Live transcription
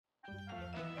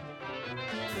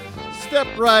Step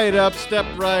right up, step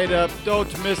right up. Don't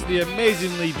miss the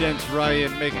amazingly dense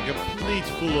Ryan make a complete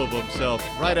fool of himself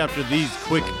right after these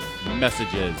quick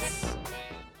messages.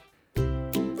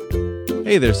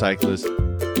 Hey there, cyclist.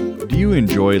 Do you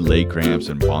enjoy leg cramps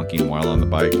and bonking while on the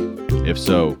bike? If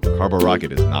so, Carbo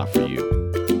Rocket is not for you.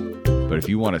 But if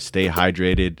you want to stay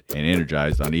hydrated and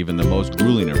energized on even the most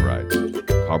grueling of rides,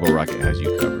 Carbo Rocket has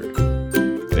you covered.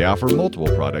 They offer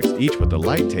multiple products, each with a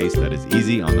light taste that is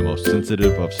easy on the most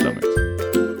sensitive of stomachs.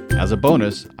 As a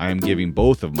bonus, I am giving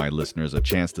both of my listeners a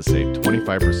chance to save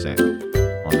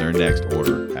 25% on their next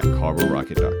order at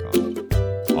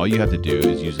carborocket.com. All you have to do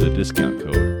is use the discount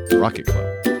code Rocket Club.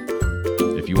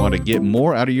 If you want to get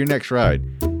more out of your next ride,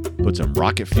 put some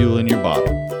rocket fuel in your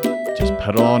bottle. Just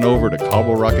pedal on over to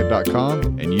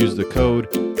carborocket.com and use the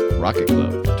code Rocket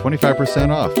Club for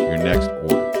 25% off your next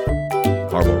order.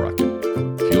 Carbo Rocket.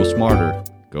 Fuel smarter,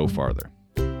 go farther.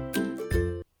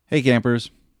 Hey campers,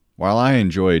 while I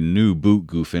enjoy new boot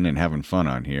goofing and having fun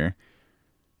on here,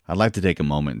 I'd like to take a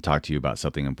moment and talk to you about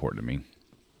something important to me.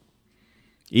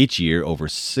 Each year, over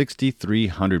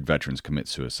 6,300 veterans commit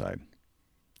suicide.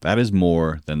 That is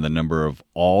more than the number of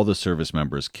all the service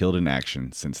members killed in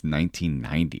action since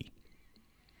 1990.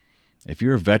 If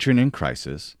you're a veteran in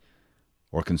crisis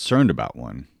or concerned about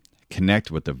one,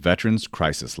 connect with the Veterans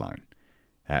Crisis Line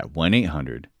at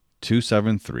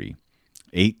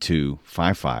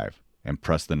 1-800-273-8255 and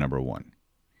press the number 1.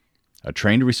 A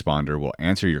trained responder will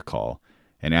answer your call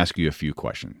and ask you a few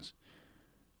questions.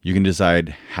 You can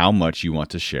decide how much you want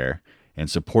to share, and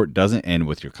support doesn't end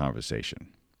with your conversation.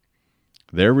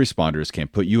 Their responders can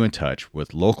put you in touch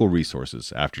with local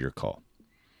resources after your call.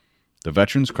 The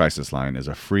Veterans Crisis Line is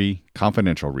a free,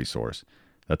 confidential resource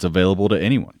that's available to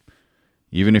anyone,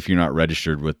 even if you're not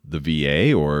registered with the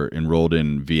VA or enrolled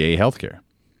in VA healthcare.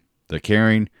 The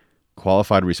caring,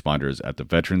 qualified responders at the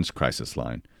Veterans Crisis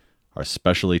Line are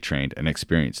specially trained and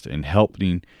experienced in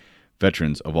helping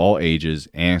veterans of all ages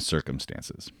and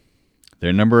circumstances.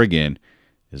 Their number again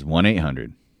is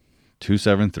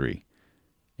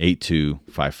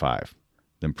 1-800-273-8255.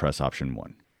 Then press option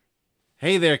 1.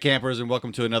 Hey there, campers, and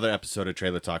welcome to another episode of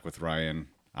Trailer Talk with Ryan.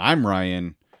 I'm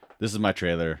Ryan. This is my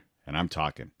trailer, and I'm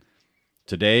talking.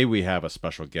 Today we have a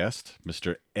special guest,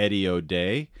 Mr. Eddie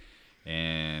O'Day,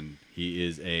 and he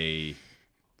is it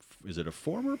a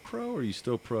former pro, or are you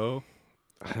still pro?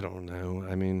 I don't know.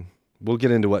 I mean, we'll get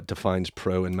into what defines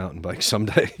pro in mountain bike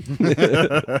someday.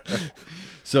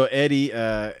 So Eddie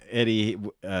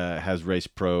has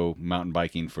raced pro mountain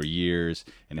biking for years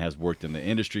and has worked in the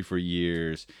industry for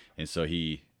years, and so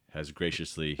he has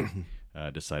graciously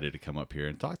decided to come up here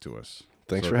and talk to us.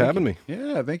 Thanks for having me.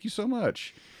 Yeah, thank you so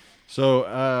much.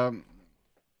 So,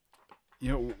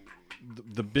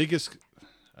 the biggest,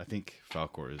 I think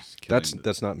Falkor is killing.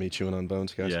 That's not me chewing on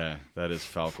bones, guys. Yeah, that is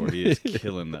Falkor. He is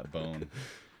killing that bone.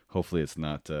 Hopefully, it's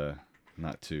not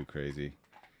too crazy.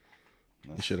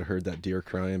 You should have heard that deer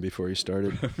crying before you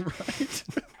started. Right.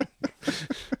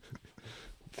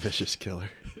 Vicious killer.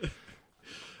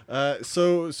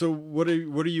 So what are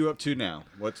you up to now?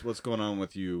 What's going on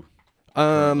with you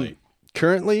currently?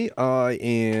 Currently, I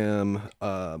am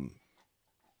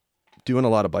doing a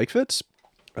lot of bike fits.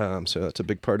 So that's a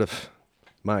big part of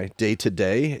my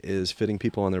day-to-day is fitting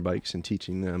people on their bikes and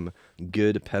teaching them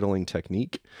good pedaling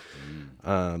technique.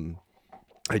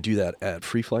 I do that at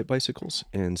Free Flight Bicycles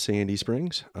in Sandy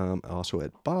Springs, also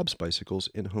at Bob's Bicycles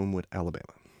in Homewood,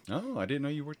 Alabama. Oh, I didn't know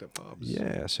you worked at Bob's.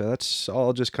 Yeah, so that's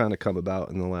all just kind of come about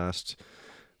in the last,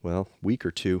 week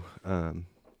or two. I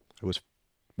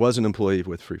was an employee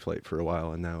with Free Flight for a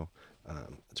while, and now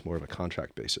it's more of a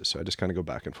contract basis. So I just kind of go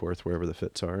back and forth wherever the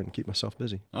fits are and keep myself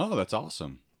busy. Oh, that's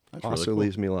awesome. That's also really cool.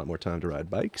 leaves me a lot more time to ride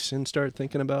bikes and start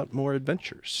thinking about more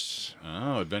adventures.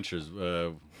 Oh, adventures.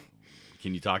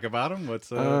 Can you talk about them?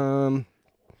 What's No,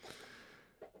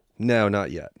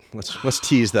 not yet. Let's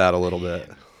tease that a little bit.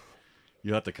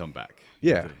 You have to come back.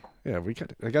 Yeah. I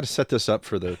got to set this up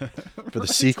for the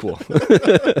sequel.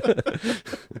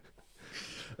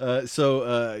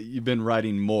 So you've been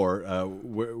riding more.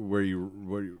 Where are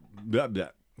you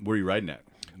riding at?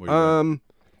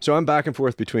 So I'm back and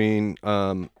forth between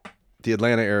the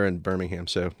Atlanta area and Birmingham.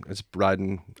 So it's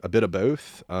riding a bit of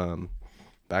both.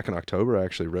 Back in October, I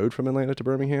actually rode from Atlanta to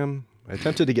Birmingham. I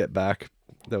attempted to get back.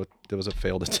 That was a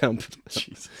failed attempt.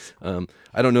 Jesus.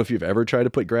 I don't know if you've ever tried to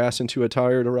put grass into a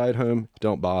tire to ride home.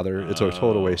 Don't bother. It's a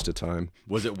total waste of time.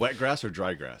 Was it wet grass or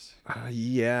dry grass?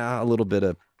 Yeah, a little bit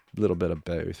of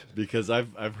both. Because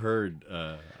I've heard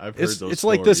those. It's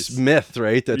like this myth,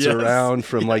 right? That's around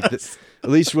from at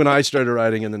least when I started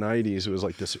riding in the 90s, it was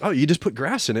like this. Oh, you just put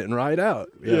grass in it and ride out.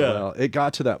 Yeah. Well, it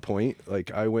got to that point.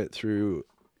 Like I went through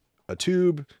a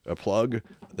tube, a plug,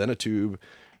 then a tube,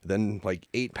 then like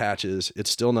 8 patches. It's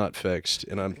still not fixed.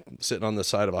 And I'm sitting on the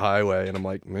side of a highway and I'm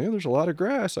like, man, there's a lot of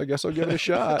grass. I guess I'll give it a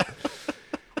shot.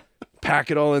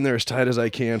 Pack it all in there as tight as I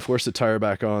can, force the tire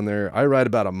back on there. I ride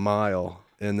about a mile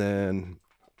and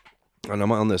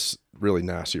I'm on this really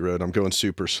nasty road. I'm going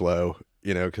super slow,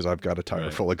 because I've got a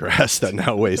tire full of grass that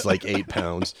now weighs like 8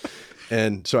 pounds.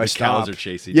 And so I stop. Cows are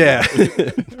chasing. Yeah.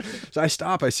 So I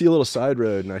stop. I see a little side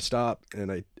road and I stop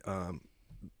and I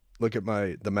look at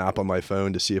the map on my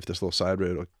phone to see if this little side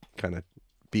road will kind of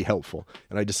be helpful.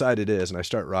 And I decide it is. And I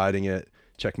start riding it,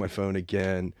 check my phone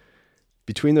again.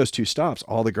 Between those 2 stops,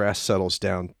 all the grass settles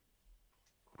down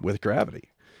with gravity.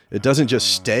 It doesn't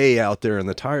just stay out there in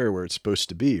the tire where it's supposed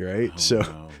to be, right?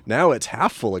 Now it's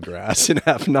half full of grass and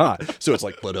half not. So it's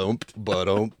like, ba-dump.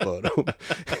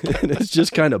 And it's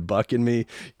just kind of bucking me.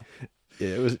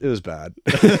 Yeah, it was bad.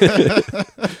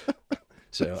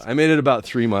 So I made it about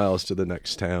 3 miles to the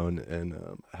next town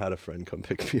and I had a friend come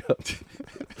pick me up.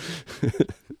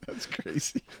 That's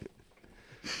crazy.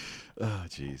 Oh,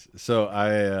 jeez.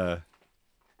 So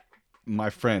my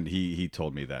friend, he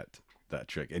told me that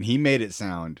trick, and he made it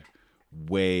sound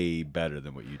way better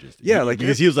than what you just did. Yeah,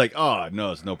 because he was like, "Oh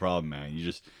no, it's no problem, man. You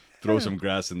just throw some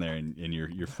grass in there, and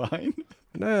you're fine."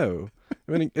 No,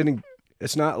 I mean, and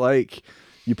it's not like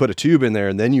you put a tube in there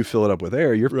and then you fill it up with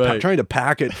air. You're trying to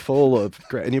pack it full of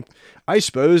grass. And I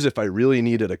suppose if I really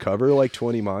needed a cover like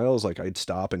 20 miles, like I'd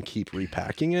stop and keep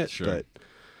repacking it. Sure. But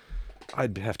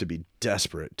I'd have to be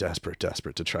desperate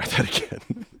to try that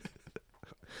again.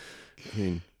 I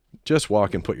mean, just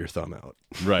walk and put your thumb out.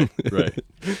 Right.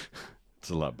 It's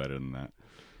a lot better than that.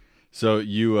 So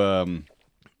you're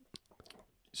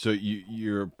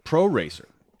a pro racer,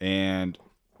 and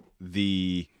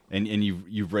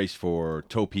you've raced for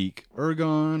Topeak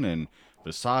Ergon and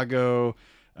Visago.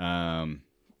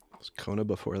 Was Kona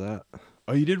before that?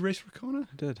 Oh, you did race for Kona?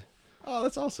 I did. Oh,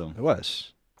 that's awesome. It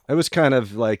was kind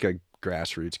of like a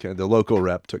grassroots kind of. The local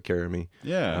rep took care of me.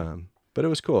 Yeah. But it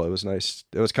was cool. It was nice.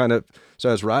 It was kind of, so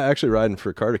I was actually riding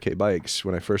for Carter K Bikes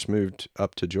when I first moved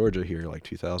up to Georgia here, like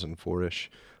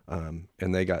 2004-ish. And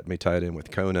they got me tied in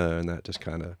with Kona, and that just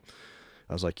kind of,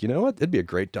 I was like, you know what? It'd be a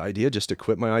great idea just to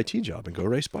quit my IT job and go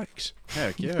race bikes.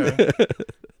 Heck yeah.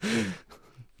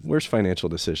 Worst financial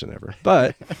decision ever.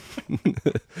 But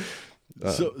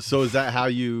so is that how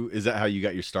you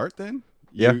got your start then?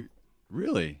 Yeah.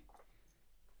 Really?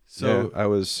 So yeah,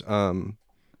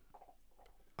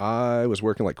 I was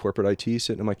working like corporate IT,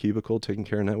 sitting in my cubicle, taking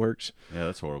care of networks. Yeah,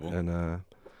 that's horrible. And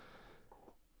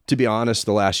to be honest,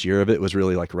 the last year of it was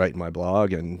really like writing my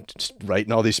blog and just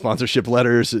writing all these sponsorship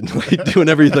letters and like doing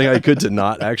everything I could to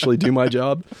not actually do my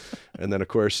job. And then, of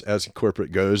course, as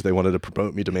corporate goes, they wanted to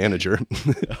promote me to manager.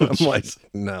 I'm like,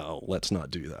 no, let's not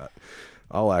do that.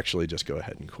 I'll actually just go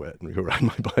ahead and quit and go ride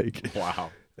my bike. Wow.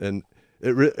 And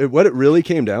what it really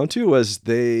came down to was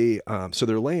so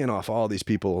they're laying off all these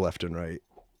people left and right.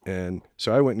 And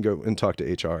so I went and talked to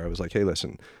HR. I was like, hey,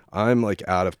 listen, I'm like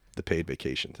out of the paid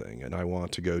vacation thing and I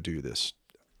want to go do this.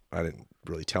 I didn't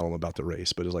really tell them about the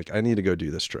race, but it was like, I need to go do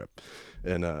this trip.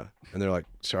 And they're like,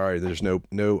 sorry, there's no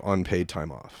unpaid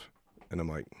time off. And I'm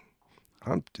like,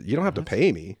 you don't have to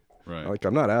pay me. Right. Like,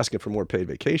 I'm not asking for more paid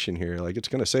vacation here. Like, it's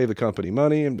going to save the company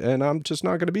money and I'm just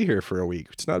not going to be here for a week.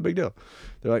 It's not a big deal.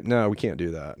 They're like, no, we can't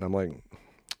do that. And I'm like,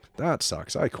 that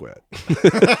sucks. I quit.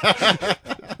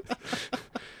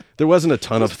 There wasn't a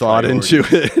ton of thought into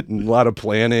it and a lot of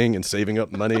planning and saving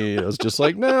up money. I was just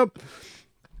like, nope,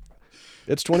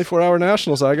 it's 24-hour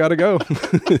nationals. I got to go.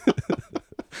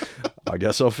 I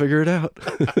guess I'll figure it out.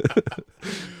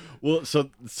 Well, so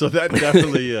that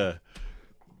definitely,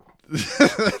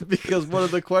 because one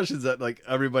of the questions that like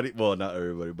everybody, well, not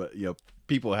everybody, but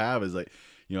people have is like,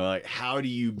 like how do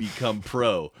you become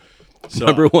pro? So,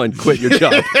 Number one, quit your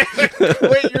job.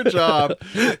 Quit your job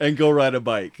and go ride a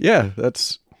bike. Yeah,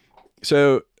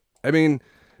 so, I mean,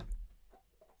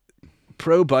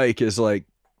 pro bike is like,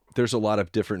 there's a lot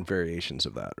of different variations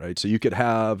of that, right? So you could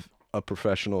have a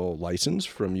professional license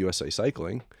from USA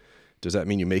Cycling. Does that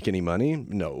mean you make any money?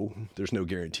 No, there's no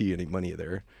guarantee any money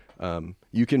there.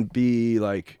 You can be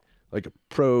like a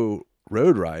pro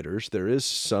road riders. There is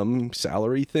some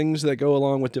salary things that go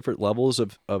along with different levels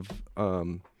of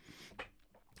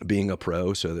being a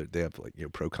pro. So that they have like,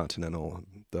 Pro Continental,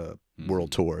 the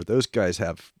World Tour. Those guys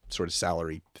have sort of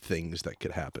salary things that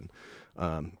could happen.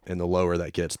 And the lower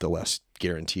that gets, the less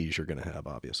guarantees you're going to have,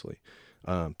 obviously.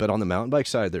 But on the mountain bike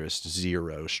side, there is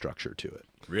zero structure to it.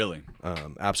 Really?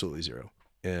 Absolutely zero.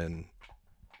 And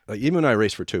like even when I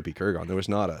raced for Topeak Ergon, there was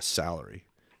not a salary.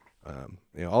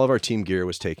 All of our team gear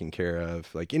was taken care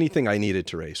of. Like anything I needed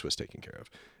to race was taken care of.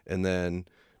 And then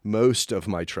most of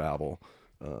my travel.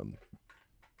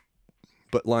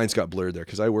 But lines got blurred there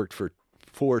because I worked for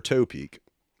Toe Peak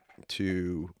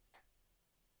to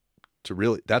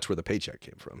really, that's where the paycheck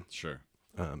came from. Sure.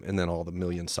 And then all the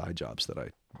million side jobs that I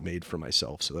made for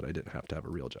myself so that I didn't have to have a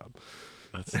real job.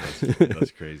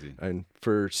 That's crazy. And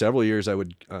for several years I'd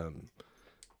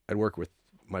work with,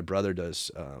 my brother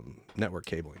does network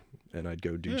cabling, and I'd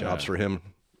go do jobs for him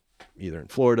either in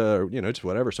Florida or, just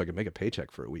whatever, so I could make a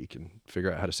paycheck for a week and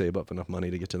figure out how to save up enough money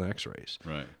to get to the next race.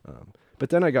 Right. But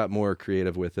then I got more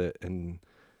creative with it and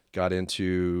got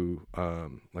into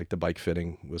like the bike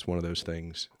fitting was one of those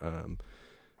things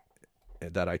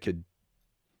that I could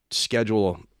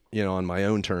schedule, on my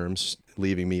own terms,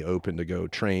 leaving me open to go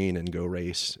train and go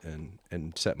race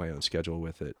and set my own schedule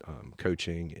with it.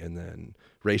 Coaching, and then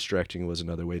race directing was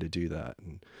another way to do that.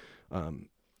 And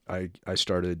I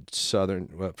started Southern.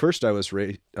 Well, first I was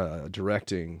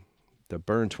directing the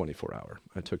Burn 24 Hour.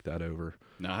 I took that over.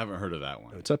 No, I haven't heard of that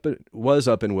one. Was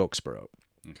up in Wilkesboro.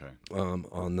 Okay.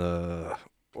 On the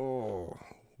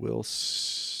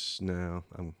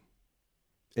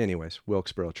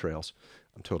Wilkesboro trails.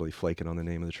 I'm totally flaking on the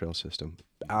name of the trail system.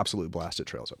 Absolute blasted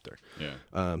trails up there. Yeah.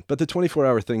 But the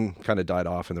 24-hour thing kind of died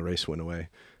off and the race went away.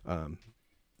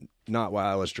 Not while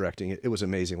I was directing it. It was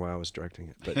amazing while I was directing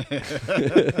it, but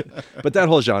but that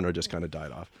whole genre just kind of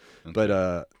died off. Okay.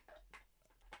 But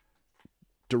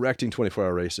directing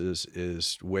 24-hour races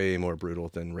is way more brutal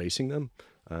than racing them,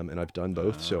 and I've done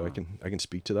both, so I can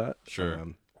speak to that. Sure.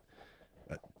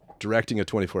 Directing a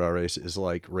 24-hour race is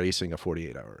like racing a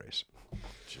 48-hour race.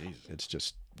 Jeez. It's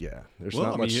just, there's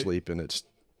not much sleep, and it's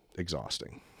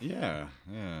exhausting. Yeah.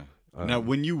 Now,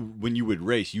 when you would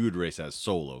race, you would race as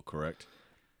solo, correct?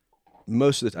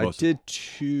 Most of the time. I did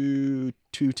two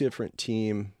different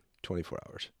team 24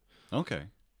 hours. Okay.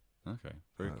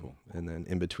 Very cool. And then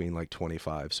in between, like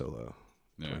 25 solo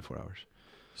 24 hours.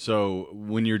 So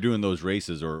when you're doing those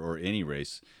races or any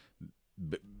race,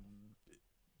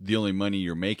 the only money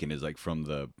you're making is like from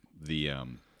the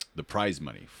prize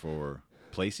money for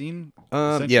placing?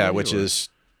 Which is,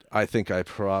 I think I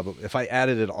probably, if I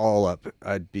added it all up,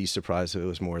 I'd be surprised if it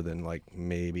was more than like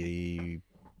maybe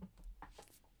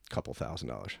a couple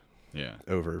 $1,000. Yeah.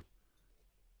 Over,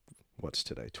 what's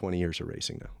today? 20 years of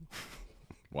racing now.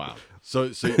 Wow.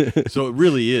 So it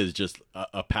really is just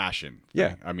a passion.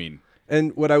 Yeah. I mean.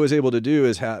 And what I was able to do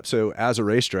is so as a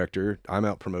race director, I'm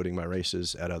out promoting my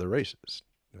races at other races.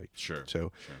 Sure.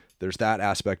 So there's that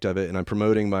aspect of it, and I'm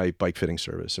promoting my bike fitting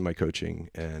service and my coaching,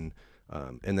 and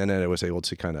then I was able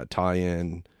to kind of tie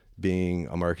in being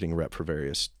a marketing rep for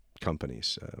various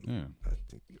companies. I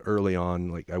think early on,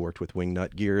 like I worked with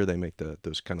Wingnut Gear. They make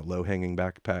those kind of low hanging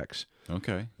backpacks.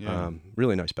 Okay. Yeah.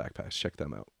 Really nice backpacks. Check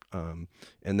them out.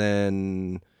 And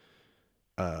then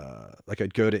like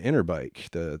I'd go to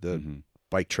Interbike, the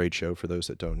bike trade show for those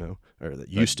that don't know, or that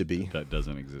used to be. That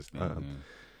doesn't exist now.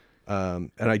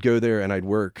 And I'd go there and I'd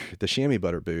work the chamois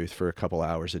butter booth for a couple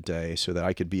hours a day so that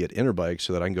I could be at Interbike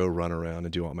so that I can go run around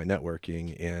and do all my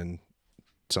networking, and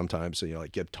sometimes,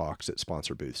 like give talks at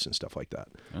sponsor booths and stuff like that.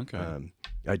 Okay.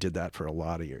 I did that for a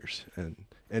lot of years,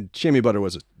 and chamois butter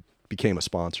became a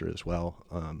sponsor as well.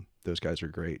 Those guys are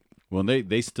great. Well,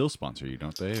 they still sponsor you,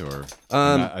 don't they? Or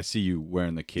I see you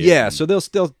wearing the kit. Yeah, so they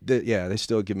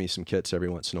still give me some kits every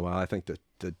once in a while. I think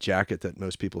the jacket that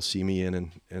most people see me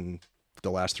in the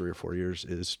last 3 or 4 years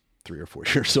is 3 or 4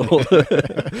 years old.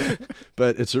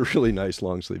 But it's a really nice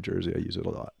long sleeve jersey. I use it a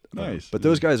lot. Nice. But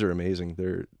those guys are amazing.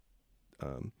 They're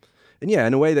and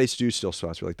in a way they do still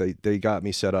sponsor. Like they got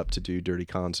me set up to do Dirty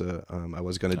Kanza. I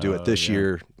was going to do it this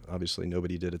year. Obviously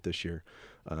nobody did it this year.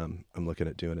 I'm looking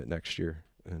at doing it next year,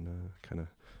 and kind of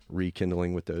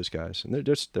rekindling with those guys. And they're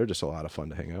just a lot of fun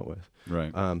to hang out with.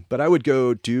 Right. But I would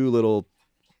go do little,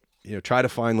 try to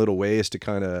find little ways to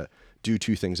kind of do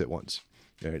two things at once.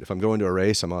 Right? If I'm going to a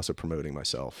race, I'm also promoting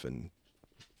myself and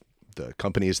the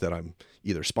companies that I'm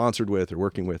either sponsored with or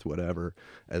working with, whatever,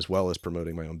 as well as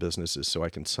promoting my own businesses, so I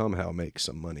can somehow make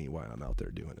some money while I'm out there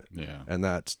doing it. Yeah. And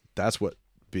that's what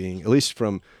being, at least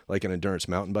from like an endurance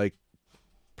mountain bike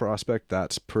prospect,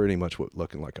 that's pretty much what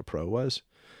looking like a pro was.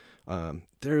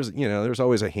 There's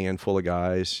always a handful of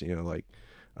guys, like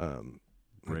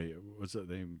Ray, what's that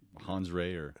name? Hans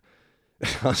Ray or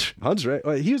Hans Ray?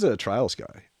 Well, he was a trials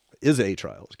guy. Is a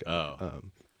trials guy.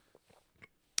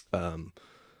 Oh.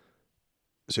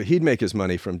 So he'd make his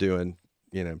money from doing,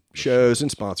 shows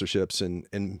and sponsorships,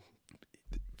 and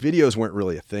videos weren't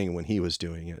really a thing when he was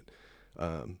doing it.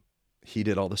 He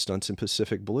did all the stunts in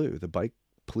Pacific Blue, the bike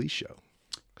police show.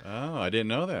 Oh, I didn't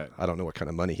know that. I don't know what kind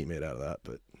of money he made out of that,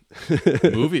 but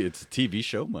Movie, it's TV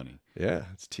show money. Yeah,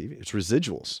 it's TV. It's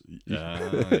residuals.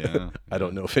 Yeah. I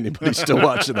don't know if anybody's still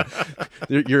watching that.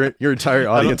 Your entire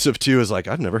audience of 2 is like,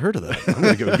 I've never heard of that. I'm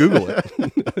gonna go Google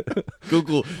it.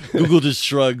 Google just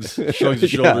shrugs his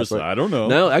shoulders. but- I don't know.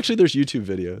 No, actually, there's YouTube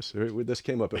videos. This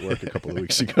came up at work a couple of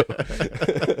weeks ago.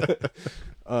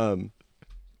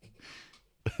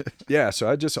 Yeah, so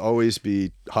I'd just always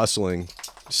be hustling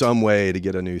some way to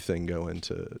get a new thing going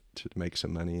to make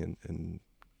some money and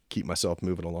keep myself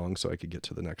moving along so I could get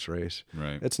to the next race.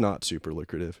 Right. It's not super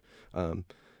lucrative.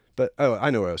 But I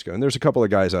know where I was going. There's a couple of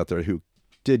guys out there who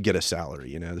did get a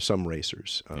salary. There's some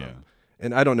racers. Yeah.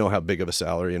 And I don't know how big of a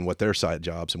salary and what their side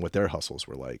jobs and what their hustles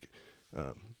were like.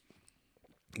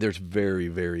 There's very,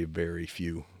 very, very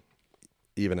few,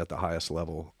 even at the highest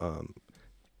level,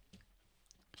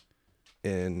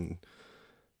 in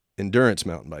endurance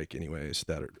mountain bike anyways,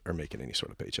 that are making any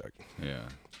sort of paycheck. Yeah.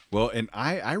 Well, and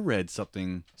I read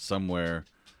something somewhere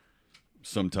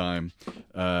sometime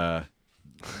that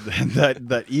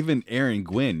even Aaron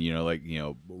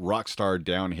Gwynn, rock star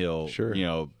downhill,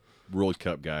 Sure. World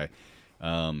Cup guy,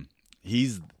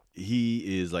 he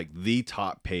is like the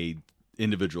top paid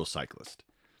individual cyclist.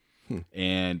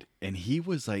 And he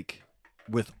was like,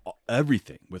 with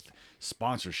everything, with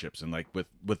sponsorships and like with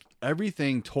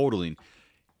everything totaling,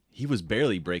 he was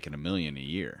barely breaking $1 million a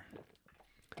year.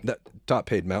 That top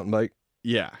paid mountain bike.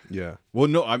 Yeah. Yeah. Well,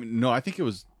 no, I think it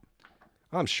was.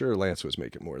 I'm sure Lance was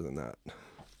making more than that.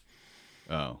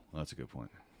 Oh, that's a good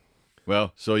point.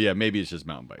 Well, so yeah, maybe it's just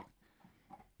mountain bike.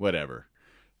 Whatever.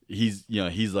 He's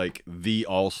like the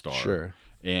all-star. Sure.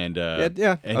 And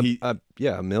Yeah. and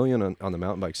 $1 million on the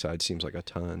mountain bike side seems like a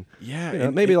ton. yeah,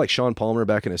 And maybe like Sean Palmer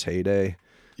back in his heyday.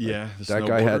 yeah, the That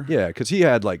guy had, snowboarder. because he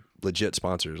had like legit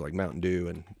sponsors like Mountain Dew,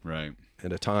 and Right.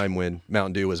 at a time when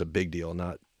Mountain Dew was a big deal,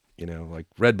 not, like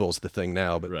Red Bull's the thing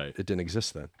now, but Right. it didn't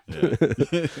exist then. Yeah.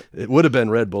 It would have been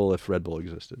Red Bull if Red Bull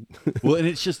existed. Well, and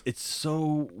it's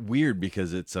so weird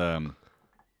because it's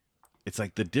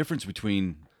like the difference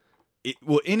between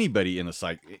anybody in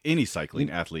any cycling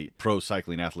athlete, pro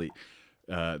cycling athlete,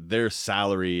 their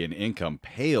salary and income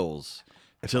pales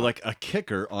to like a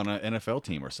kicker on an NFL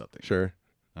team or something. Sure.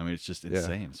 I mean, it's just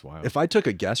insane. It's wild. If I took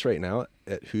a guess right now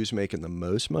at who's making the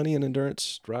most money in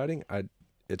endurance riding,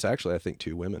 it's actually, I think,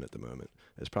 2 women at the moment.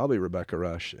 It's probably Rebecca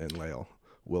Rush and Lael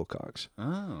Wilcox.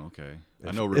 Oh, okay.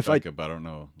 I know if Rebecca, but I don't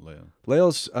know Leah.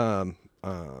 Lael's,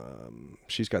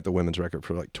 she's got the women's record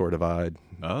for like Tour Divide.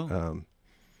 Oh,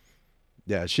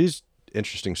 Yeah, she's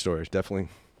interesting story. Definitely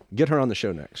get her on the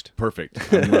show next. perfect.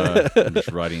 I'm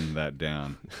just writing that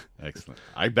down. Excellent.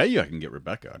 I bet you I can get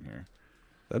Rebecca on here.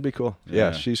 That'd be cool. Yeah,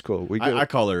 Yeah. she's cool. We I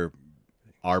call her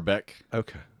Arbeck.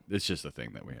 okay. It's just a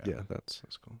thing that we have. Yeah, that's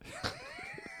cool.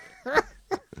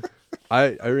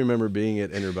 I remember being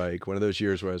at Interbike one of those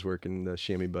years where I was working the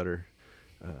chamois butter,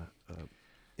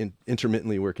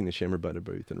 intermittently working the chamois butter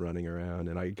booth and running around,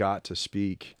 and I got to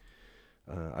speak.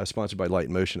 I was sponsored by Light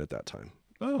Motion at that time,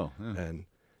 Oh, yeah. and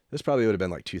this probably would have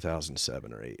been like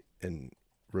 2007 or 8. And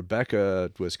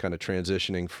Rebecca was kind of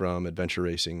transitioning from adventure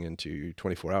racing into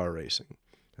 24-hour racing,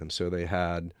 and so they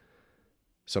had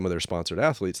some of their sponsored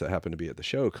athletes that happened to be at the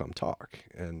show come talk,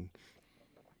 and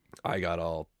I got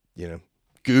all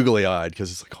googly eyed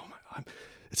because it's like, oh my God,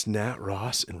 it's Nat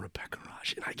Ross and Rebecca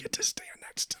Rush, and I get to stand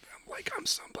next to them like I'm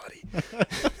somebody.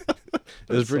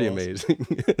 It was pretty amazing.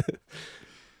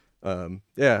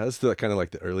 Yeah, that's kind of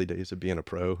like the early days of being a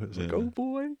pro. It was like, oh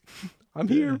boy, I'm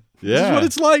here. This is Yeah. what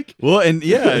it's like. Well, and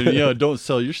don't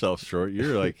sell yourself short.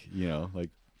 You're like, you're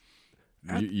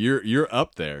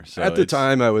up there. So At the it's-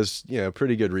 time, I was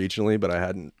pretty good regionally, but I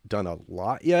hadn't done a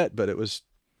lot yet. But it was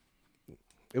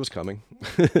coming.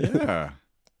 yeah.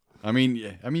 I mean,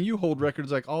 you hold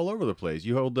records like all over the place.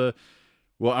 You hold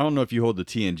I don't know if you hold the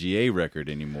TNGA record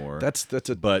anymore. That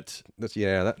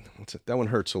one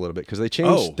hurts a little bit because they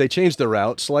Oh. changed the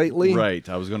route slightly. right.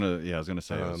 I was gonna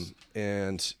say. it was-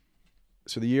 And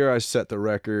so the year I set the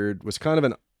record was kind of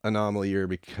an anomaly year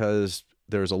because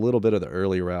there was a little bit of the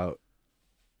early route,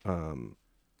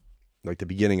 like the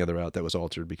beginning of the route that was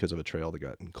altered because of a trail that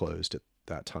got enclosed at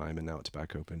that time, and now it's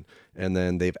back open. And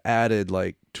then they've added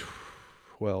like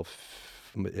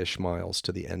 12-ish miles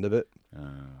to the end of it.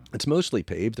 It's mostly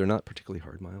paved. They're not particularly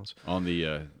hard miles. on the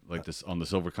on the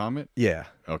Silver Comet. Yeah.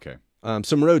 Okay.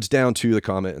 Some roads down to the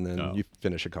Comet, and then Oh. you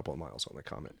finish a couple of miles on the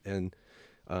Comet. And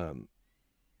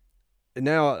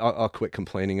now I'll quit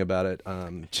complaining about it.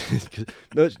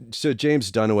 So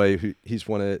James Dunaway, he's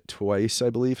won it twice, I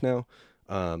believe now.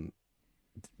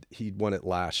 He won it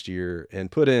last year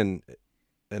and put in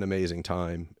an amazing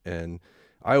time. And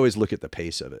I always look at the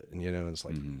pace of it, and it's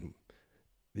like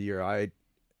the year I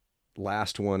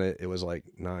last one, it was like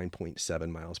 9.7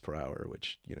 miles per hour,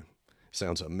 which,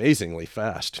 sounds amazingly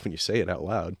fast when you say it out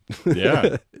loud.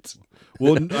 Yeah.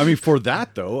 Well, I mean, for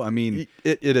that though, I mean,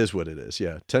 it is what it is.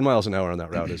 Yeah. 10 miles an hour on that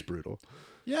route is brutal.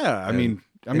 yeah. I mean,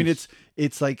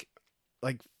 it's like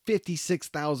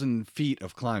 56,000 feet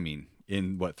of climbing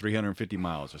in 350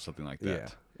 miles or something like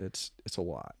that. Yeah. It's a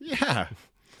lot. Yeah.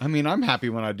 I mean, I'm happy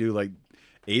when I do like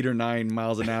 8 or 9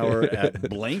 miles an hour at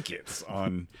blankets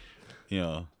on,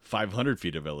 500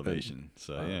 feet of elevation.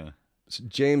 So, yeah. So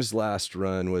James' last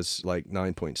run was like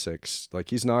 9.6. Like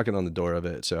he's knocking on the door of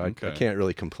it. So I can't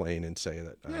really complain and say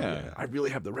that I really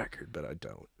have the record, but I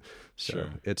don't. So Sure.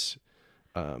 it's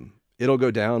it'll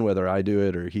go down whether I do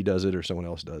it or he does it or someone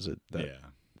else does it.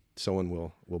 Someone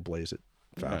will blaze it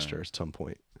faster at some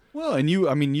point. Well, and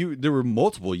there were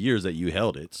multiple years that you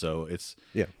held it, so it's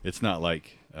not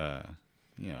like I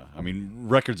mean,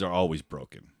 records are always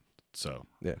broken. So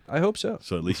yeah, I hope so.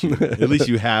 So at least you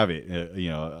have it.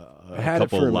 A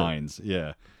couple of lines.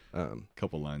 Yeah,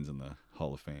 couple lines in the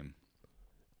Hall of Fame.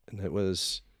 And it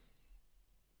was.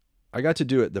 I got to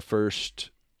do it the first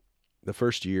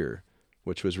year,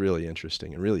 which was really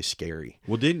interesting and really scary.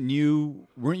 Well,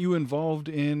 weren't you involved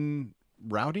in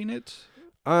routing it?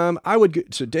 I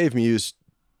would. So Dave Muse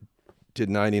did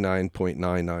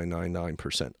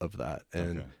 99.9999% of that,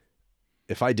 and.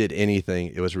 If I did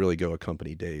anything, it was really go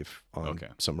accompany Dave on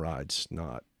some rides,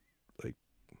 not like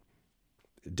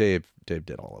Dave did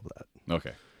all of that.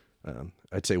 Okay.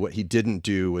 I'd say what he didn't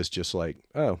do was just like,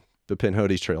 oh, the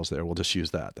Pinhoti trail's there. We'll just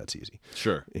use that. That's easy.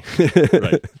 Sure.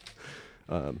 Right.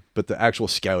 But the actual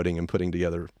scouting and putting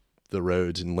together the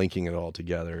roads and linking it all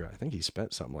together, I think he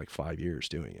spent something like 5 years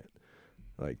doing it.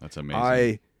 Like that's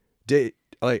amazing.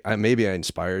 Maybe I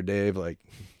inspired Dave. Like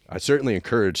I certainly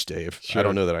encouraged Dave. Sure. I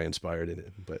don't know that I inspired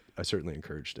him, but I certainly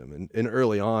encouraged him. And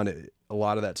early on, a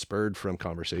lot of that spurred from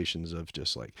conversations of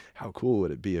just like, how cool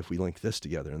would it be if we linked this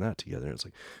together and that together? And it's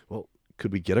like, well,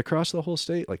 could we get across the whole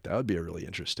state? Like that would be a really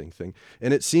interesting thing.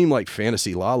 And it seemed like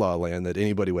fantasy la la land that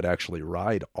anybody would actually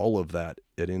ride all of that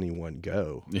at any one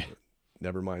go. Yeah.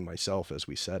 Never mind myself as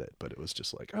we said it, but it was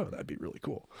just like, oh, that'd be really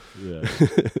cool. Yeah.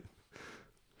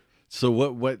 So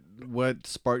what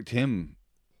sparked him,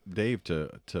 Dave,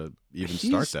 to even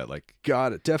start that? Like,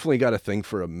 definitely got a thing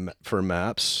for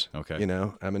maps. Okay. I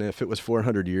mean, if it was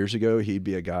 400 years ago, he'd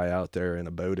be a guy out there in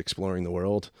a boat exploring the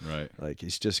world. Right. Like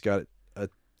he's just got a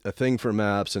thing for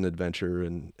maps and adventure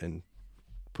and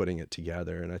putting it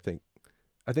together. And I think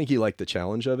he liked the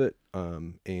challenge of it.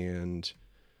 And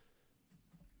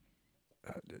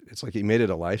it's like he made it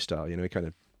a lifestyle. He kind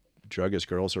of drug his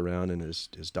girls around in his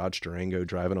Dodge Durango,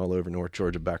 driving all over North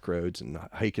Georgia back roads and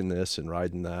hiking this and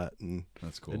riding that. And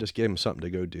that's cool. It just gave him something to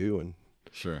go do. And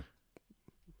sure.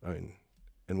 I mean,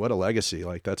 and what a legacy.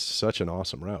 Like that's such an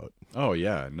awesome route. Oh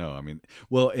yeah. No, I mean,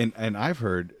 well, and I've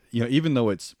heard, even though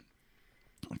it's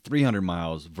 300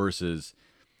 miles versus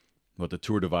what the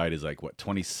Tour Divide is like,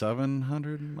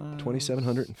 2,700 miles?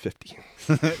 2,750.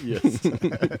 Yes.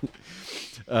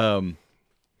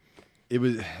 It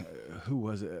was, who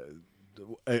was it?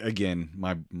 Again,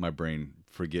 my brain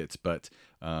forgets, but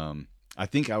I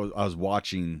think I was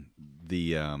watching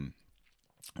the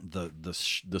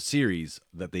series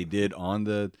that they did on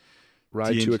the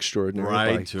Ride to Extraordinary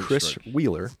by Chris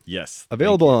Wheeler. Yes,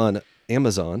 available on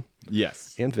Amazon.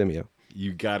 Yes, and Vimeo.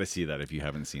 You got to see that if you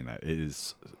haven't seen that. It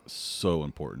is so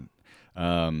important.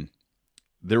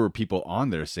 There were people on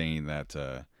there saying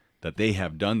that they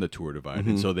have done the Tour Divide,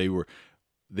 mm-hmm. and so they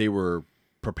were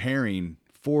preparing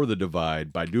for the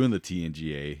Divide by doing the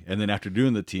TNGA, and then after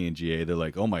doing the TNGA, they're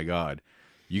like, "Oh my God,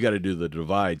 you got to do the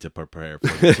Divide to prepare for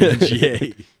the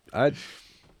TNGA." I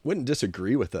wouldn't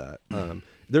disagree with that.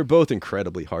 They're both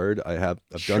incredibly hard. I've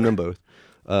done them both,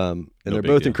 and they're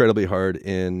both incredibly hard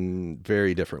in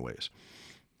very different ways.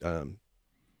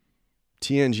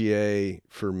 TNGA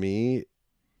for me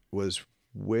was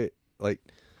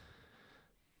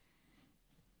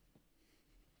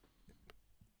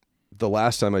the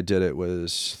last time I did it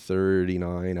was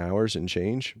 39 hours and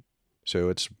change. So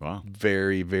it's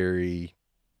very, very,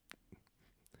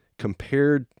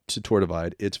 compared to Tour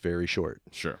Divide, it's very short.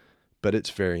 Sure. But it's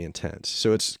very intense.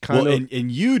 So it's kind of...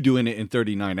 And you doing it in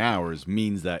 39 hours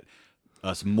means that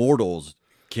us mortals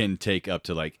can take up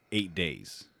to like 8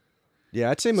 days.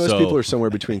 Yeah, I'd say most people are somewhere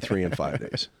between 3 and 5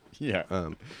 days. Yeah.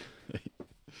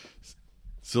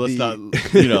 So let's not,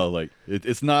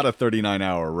 it's not a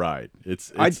 39-hour ride.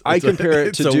 I compare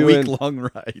it to a week-long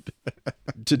ride.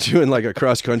 To doing like a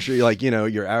cross country, like,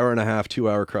 your hour and a half, 2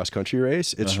 hour cross country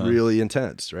race. It's really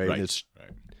intense, right? It's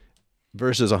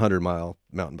versus 100-mile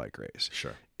mountain bike race.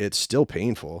 Sure. It's still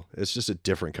painful. It's just a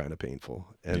different kind of painful.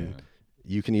 And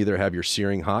you can either have your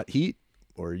searing hot heat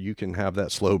or you can have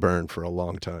that slow burn for a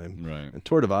long time. Right. And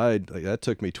Tour Divide, like, that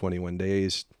took me 21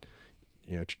 days,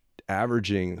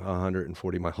 averaging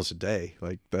 140 miles a day.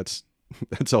 Like that's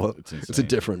all. It's a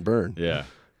different burn. Yeah.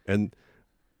 And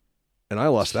I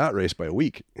lost that race by a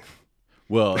week.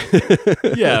 Well,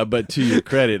 yeah, but to your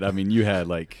credit, I mean, you had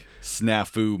like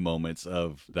snafu moments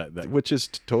of that. Which is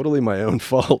totally my own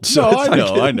fault. So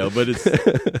I know, but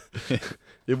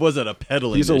it wasn't a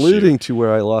peddling He's issue. alluding to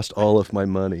where I lost all of my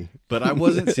money. But I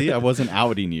wasn't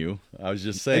outing you. I was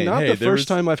just saying, and not hey, the first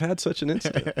time I've had such an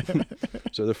incident.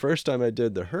 So the first time I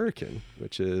did the Hurricane,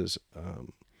 which is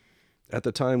at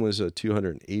the time was a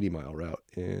 280-mile route,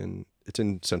 and it's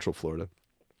in Central Florida.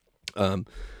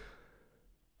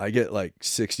 I get like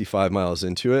 65 miles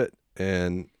into it,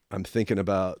 and I'm thinking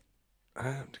about,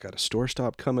 I've got a store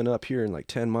stop coming up here in like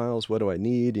 10 miles. What do I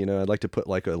need? I'd like to put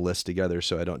like a list together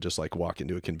so I don't just like walk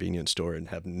into a convenience store and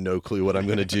have no clue what I'm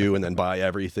going to do and then buy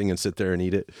everything and sit there and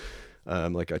eat it.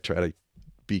 Like I try to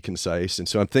be concise. And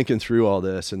so I'm thinking through all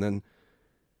this, and then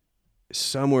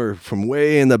somewhere from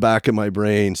way in the back of my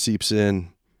brain seeps in,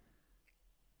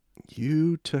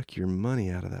 you took your money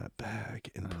out of that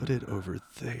bag and put it over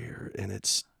there, and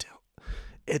it's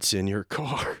in your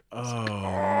car. Oh,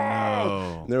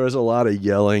 no. There was a lot of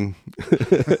yelling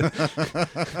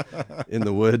in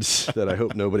the woods that I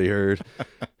hope nobody heard.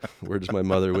 Words my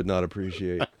mother would not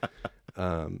appreciate.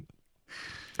 And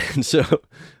so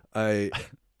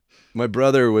my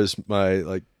brother was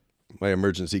my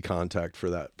emergency contact for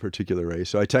that particular race.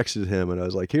 So I texted him and I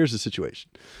was like, here's the situation.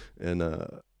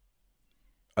 And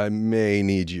I may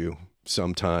need you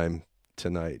sometime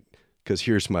tonight because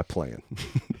here's my plan.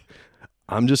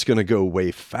 I'm just going to go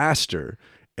way faster,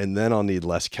 and then I'll need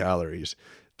less calories.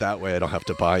 That way I don't have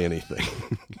to buy anything.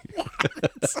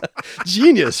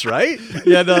 Genius, right?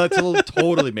 Yeah, no, that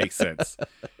totally makes sense.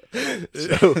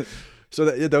 So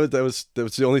that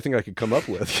was the only thing I could come up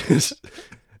with.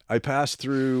 I passed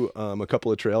through a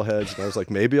couple of trailheads, and I was like,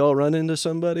 maybe I'll run into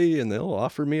somebody and they'll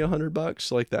offer me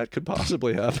 $100. Like that could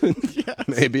possibly happen. Yes.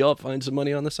 Maybe I'll find some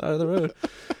money on the side of the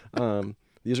road.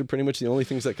 These are pretty much the only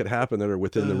things that could happen that are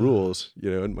within the rules,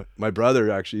 And my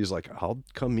brother actually is like, I'll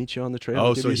come meet you on the trail.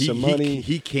 Oh, give so you some money.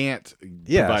 He can't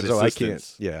provide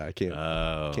assistance. I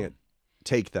can't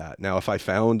take that. Now, if I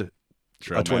found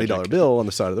Trail a $20 bill on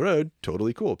the side of the road,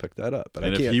 totally cool, pick that up. But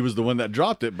and I can't. If he was the one that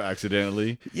dropped it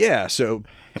accidentally, so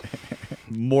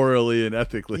morally and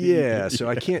ethically, so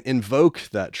I can't invoke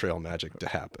that trail magic to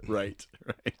happen. Right.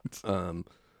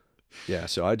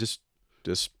 So I just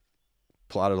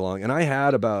plodded along, and I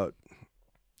had about,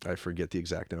 I forget the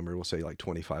exact number, we'll say like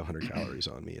 2,500 calories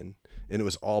on me, and it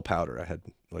was all powder. I had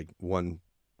like one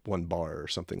bar or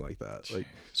something like that. Like,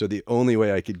 so the only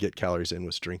way I could get calories in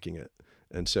was drinking it.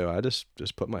 And so I just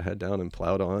put my head down and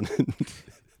plowed on and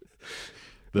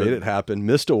made it happen.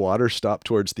 Missed a water stop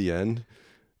towards the end,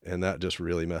 and that just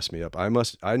really messed me up.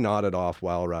 I nodded off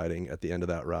while riding at the end of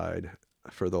that ride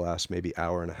for the last maybe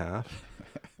hour and a half.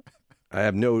 I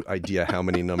have no idea how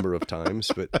many number of times,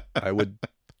 but I would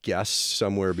guess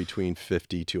somewhere between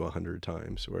 50 to 100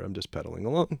 times where I'm just pedaling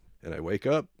along, and I wake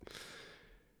up.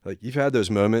 Like, you've had those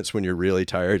moments when you're really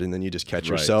tired and then you just catch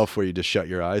yourself where you just shut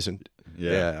your eyes and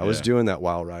I was doing that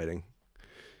while riding.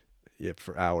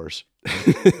 For hours.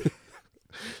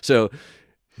 So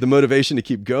the motivation to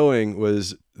keep going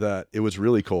was that it was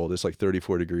really cold. It's like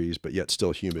 34 degrees, but yet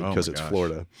still humid because it's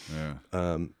Florida.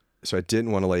 Yeah. So I didn't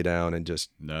want to lay down and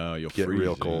just you'll get freeze,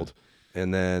 real cold.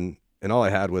 And all I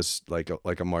had was like a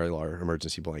Mylar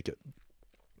emergency blanket.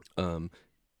 And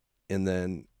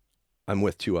then I'm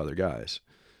with two other guys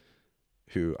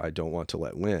who I don't want to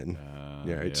let win.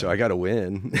 So I got to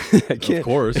win. I can't. Of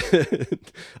course.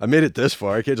 I made it this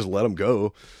far. I can't just let them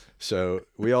go. So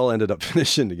we all ended up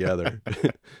finishing together.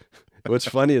 What's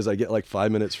funny is I get like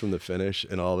 5 minutes from the finish,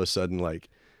 and all of a sudden, like,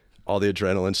 all the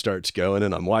adrenaline starts going,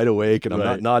 and I'm wide awake, and I'm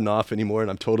not nodding off anymore,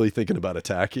 and I'm totally thinking about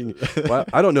attacking. Well,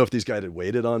 I don't know if these guys had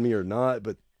waited on me or not,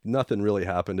 but nothing really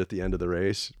happened at the end of the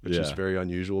race, which is very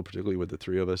unusual, particularly with the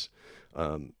three of us.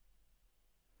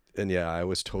 And I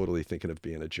was totally thinking of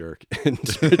being a jerk. And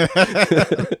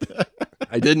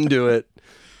I didn't do it,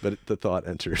 but the thought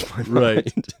entered my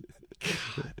mind.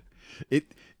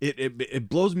 It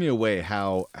blows me away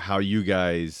how you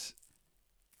guys,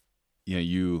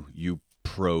 you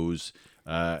pros,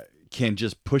 can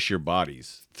just push your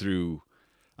bodies through.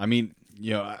 I mean,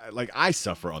 like, I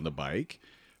suffer on the bike,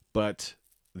 but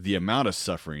the amount of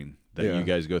suffering that you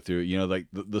guys go through, like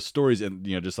the stories, and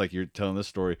just like you're telling this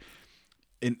story.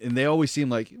 And they always seem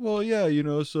like, well,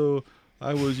 so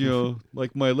I was,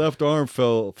 like, my left arm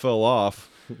fell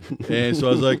off, And so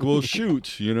I was like, well,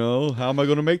 shoot, how am I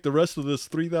going to make the rest of this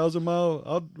 3,000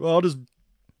 mile? I'll just,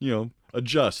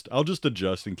 adjust. I'll just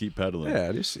adjust and keep pedaling.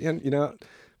 Yeah, just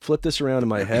flip this around in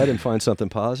my head and find something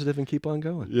positive and keep on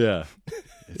going. Yeah.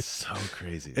 It's so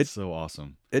crazy. It's so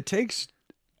awesome.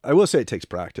 I will say it takes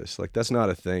practice. Like, that's not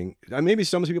a thing. Maybe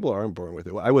some people aren't born with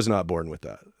it. I was not born with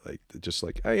that. Like, just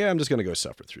like, oh yeah, I'm just going to go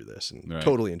suffer through this and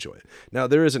totally enjoy it. Now,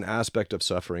 there is an aspect of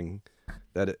suffering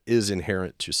that is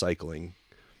inherent to cycling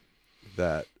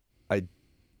that I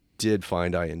did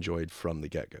find I enjoyed from the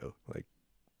get-go. Like,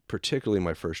 particularly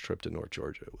my first trip to North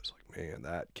Georgia was like, man,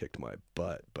 that kicked my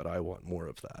butt, but I want more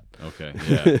of that. Okay.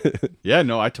 Yeah. Yeah,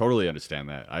 no, I totally understand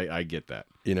that. I get that.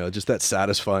 Just that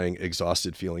satisfying,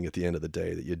 exhausted feeling at the end of the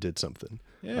day that you did something.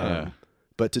 Yeah.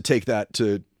 But to take that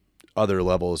to other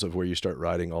levels of where you start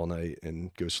riding all night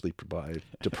and go sleep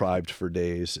deprived for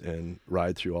days and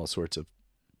ride through all sorts of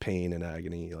pain and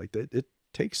agony, like that, it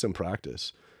takes some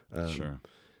practice. Sure.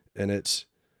 And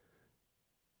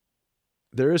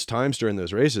there is times during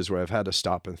those races where I've had to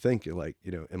stop and think, like,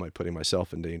 am I putting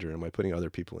myself in danger? Am I putting other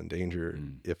people in danger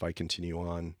if I continue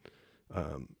on?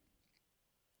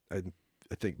 I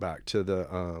think back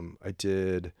to I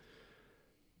did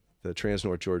the Trans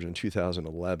North Georgia in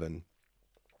 2011.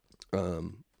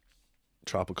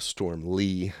 Tropical Storm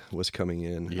Lee was coming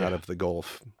in out of the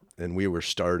Gulf, and we were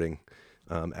starting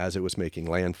as it was making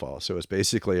landfall. So it was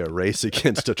basically a race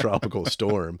against a tropical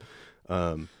storm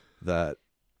that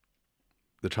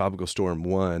the tropical storm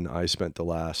won. I spent the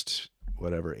last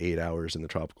 8 hours in the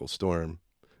tropical storm,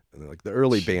 and like the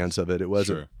early bands of it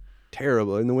wasn't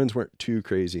terrible, and the winds weren't too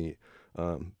crazy,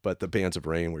 but the bands of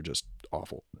rain were just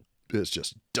awful. It's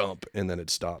just dump, and then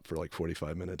it stopped for like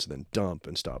 45 minutes, and then dump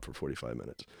and stop for 45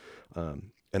 minutes.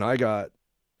 And I got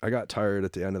tired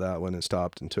at the end of that one and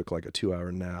stopped and took like a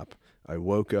 2-hour nap. I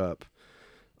woke up.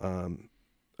 I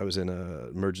was in an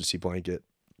emergency blanket,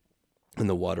 and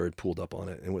the water had pooled up on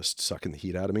it and was sucking the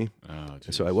heat out of me. Oh,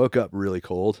 and so I woke up really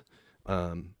cold,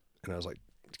 and I was like,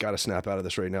 got to snap out of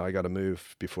this right now. I got to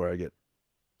move before I get,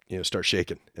 start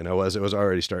shaking. And it was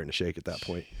already starting to shake at that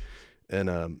point. And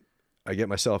I get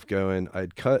myself going.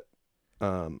 I'd cut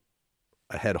a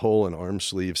head hole and arm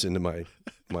sleeves into my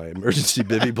emergency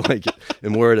bivy blanket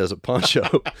and wore it as a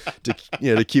poncho to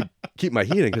keep my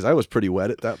heat in, because I was pretty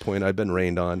wet at that point. I'd been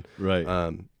rained on. Right.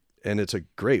 And it's a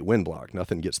great wind block.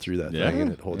 Nothing gets through that thing,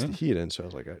 and it holds the heat in. So I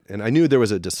was like, and I knew there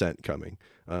was a descent coming.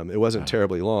 It wasn't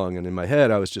terribly long, and in my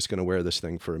head, I was just going to wear this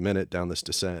thing for a minute down this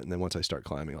descent, and then once I start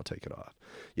climbing, I'll take it off.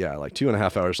 Yeah, like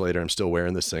 2.5 hours later, I'm still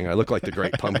wearing this thing. I look like the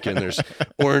Great Pumpkin. There's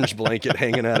orange blanket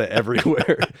hanging out of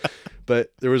everywhere.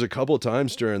 But there was a couple of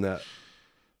times during that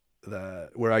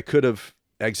where I could have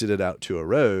exited out to a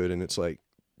road, and it's like,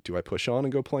 do I push on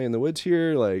and go play in the woods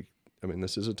here? Like, I mean,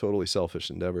 this is a totally selfish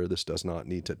endeavor. This does not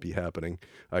need to be happening.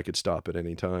 I could stop at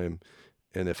any time.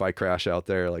 And if I crash out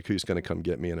there, like, who's going to come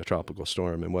get me in a tropical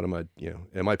storm? And what am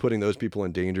I putting those people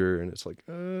in danger? And it's like,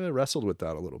 I wrestled with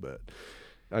that a little bit.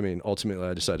 I mean, ultimately,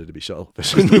 I decided to be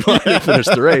selfish and move on and finish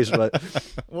the race. But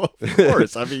well, of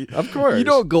course, I mean, of course, you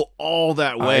don't go all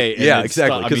that way. Yeah,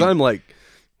 exactly. Because I'm like,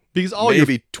 because all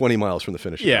maybe 20 miles from the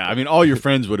finish. Yeah, I mean, all your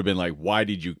friends would have been like, "Why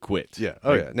did you quit?" Yeah.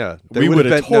 Oh, like, yeah. No, we would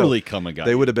have totally come and got.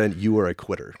 They would have been, "You were a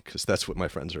quitter," because that's what my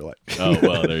friends are like. Oh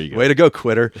well, there you go. Way to go,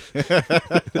 quitter.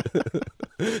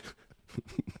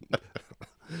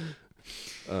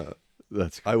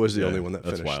 I was the only one that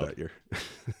finished that year.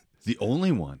 The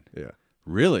only one. Yeah.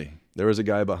 Really? There was a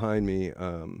guy behind me.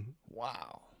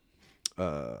 Wow.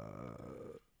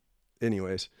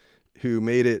 Anyways, who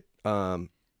made it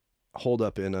hold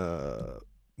up in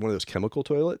one of those chemical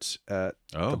toilets at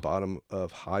the bottom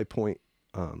of High Point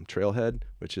Trailhead,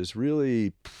 which is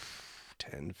really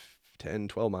 10,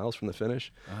 12 miles from the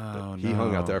finish. Oh, he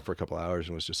hung out there for a couple hours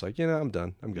and was just like, I'm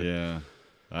done. I'm good. Yeah.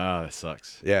 Ah, that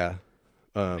sucks. Yeah.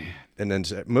 And then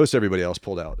most everybody else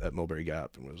pulled out at Mulberry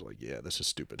Gap and was like, yeah, this is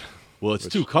stupid. Well, it's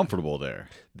too comfortable there.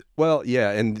 Well,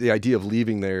 yeah. And the idea of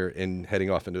leaving there and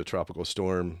heading off into a tropical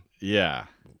storm. Yeah.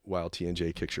 While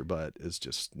T&J kicks your butt is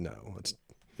just, no.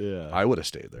 Yeah. I would have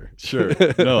stayed there. Sure.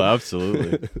 No,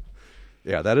 absolutely.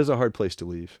 Yeah, that is a hard place to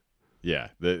leave. Yeah.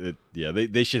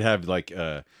 They should have like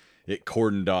it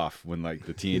cordoned off when like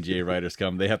the T&J riders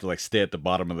come. They have to like stay at the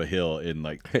bottom of the hill in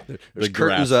like the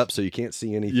curtains up so you can't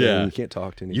see anything. Yeah. You can't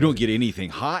talk to anybody. You don't get anything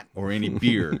hot or any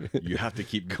beer. You have to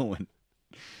keep going.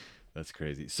 That's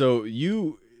crazy. So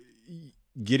you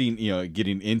getting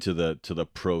into the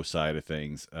pro side of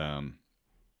things,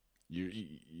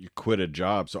 you quit a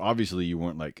job. So obviously you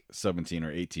weren't like 17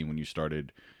 or 18 when you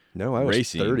started. No, I was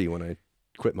racing. 30 when I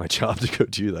quit my job to go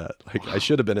do that. Like, I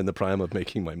should have been in the prime of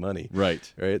making my money.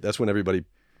 Right. That's when everybody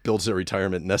builds a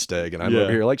retirement nest egg, and I'm Yeah.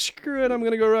 over here like, screw it, I'm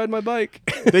gonna go ride my bike.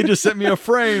 They just sent me a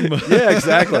frame. Yeah,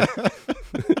 exactly.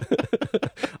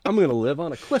 I'm gonna live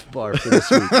on a Cliff Bar for this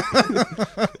week.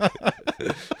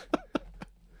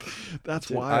 That's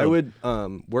Dude, wild. I would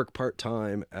work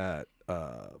part-time at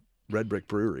Red Brick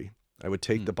Brewery. I would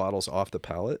take the bottles off the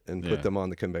pallet and put Yeah. them on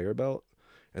the conveyor belt,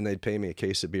 and they'd pay me a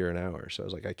case of beer an hour. So I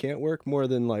was like, I can't work more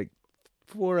than like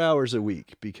 4 hours a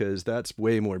week because that's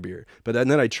way more beer. But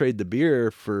then I trade the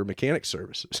beer for mechanic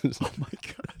services. Oh my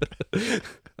God.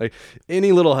 Like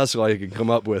any little hustle I could come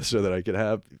up with so that I could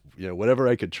have, whatever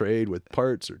I could trade with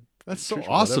parts or That's so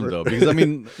whatever. awesome though, because I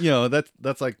mean,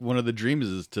 that's like one of the dreams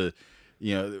is to,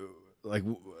 like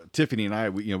Tiffany and I,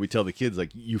 we tell the kids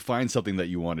like you find something that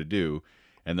you want to do,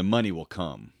 and the money will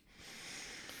come.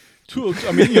 To a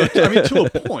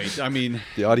point. I mean,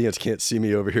 The audience can't see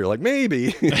me over here like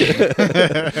maybe.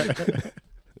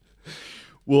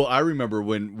 well, I remember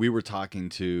when we were talking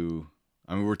to,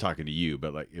 we were talking to you,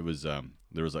 but like it was,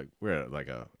 there was like we're at like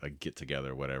a get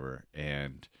together, or whatever,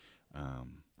 and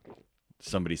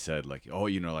somebody said like, oh,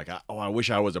 I wish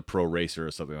I was a pro racer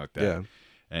or something like that. Yeah.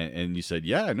 And you said,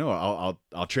 yeah, no,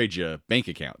 I'll trade you bank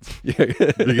accounts Yeah.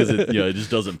 because it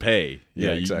just doesn't pay.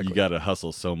 Yeah, You exactly. got to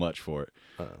hustle so much for it.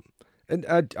 And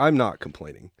I'm not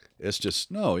complaining. It's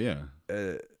just No, yeah,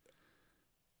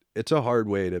 it's a hard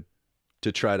way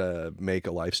to try to make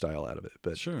a lifestyle out of it,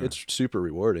 but Sure. it's super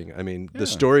rewarding. I mean, Yeah. the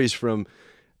stories from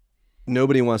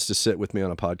nobody wants to sit with me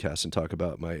on a podcast and talk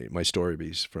about my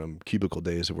stories from cubicle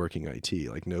days of working IT.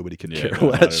 Like nobody could yeah, care no,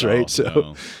 not less, at all, right? So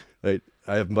no.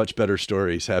 I have much better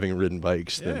stories having ridden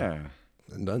bikes yeah,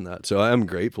 than done that. So I'm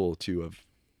grateful to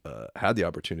have had the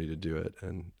opportunity to do it,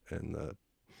 and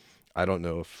I don't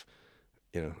know if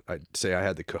I'd say I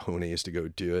had the cojones to go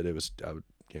do it. I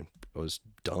was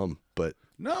dumb, but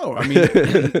no, I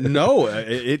mean, no,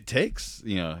 it takes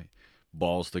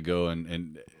balls to go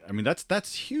and I mean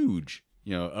that's huge.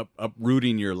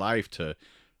 Uprooting your life to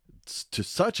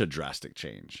such a drastic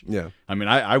change. yeah. I mean,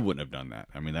 I wouldn't have done that.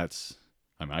 I mean,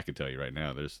 I can tell you right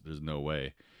now, there's no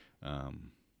way.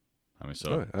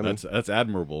 So that's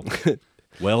admirable.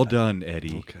 Well done,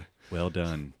 Eddie. Okay. Well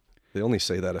done. They only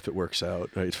say that if it works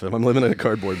out, right? If I'm living in a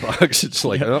cardboard box, it's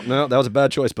like, oh, no, that was a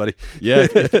bad choice, buddy. Yeah,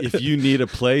 if you need a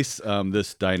place,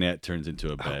 this dinette turns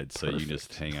into a bed, so you can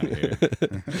just hang out here.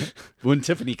 When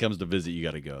Tiffany comes to visit, you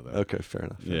got to go though. Okay, fair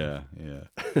enough. Yeah.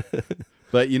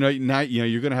 But now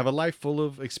you're gonna have a life full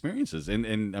of experiences, and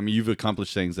I mean you've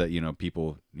accomplished things that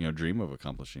people dream of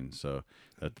accomplishing. So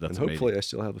that's And amazing. hopefully I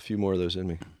still have a few more of those in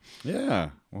me.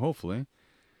 Yeah. Well, hopefully.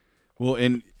 Well,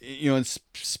 and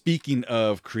speaking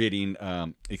of creating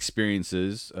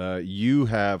experiences, you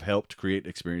have helped create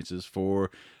experiences for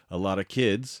a lot of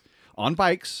kids on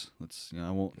bikes.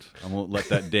 I won't let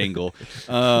that dangle.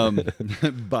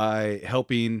 By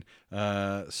helping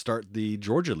start the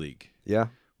Georgia League Yeah.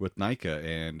 with NICA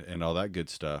and all that good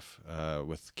stuff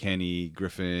with Kenny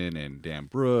Griffin and Dan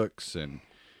Brooks and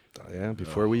Yeah,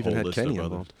 before we even whole had list Kenny of others.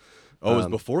 involved. Oh, it was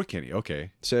before Kenny. Okay.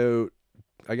 So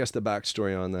I guess the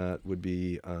backstory on that would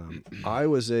be I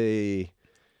was a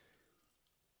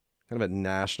kind of a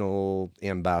national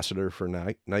ambassador for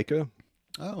NICA.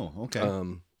 Oh, okay.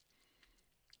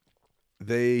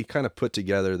 They kind of put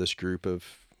together this group of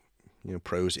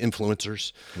pros,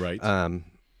 influencers, Right.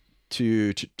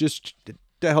 to just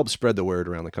to help spread the word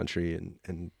around the country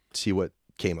and see what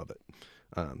came of it.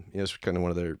 It's kind of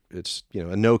one of their, it's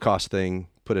a no cost thing.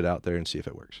 Put it out there and see if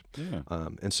it works. Yeah.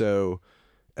 And so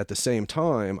at the same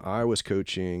time, I was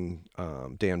coaching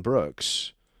Dan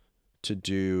Brooks to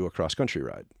do a cross country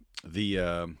ride. Was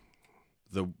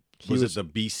was- it the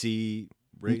BC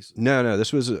race? No,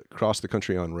 this was across the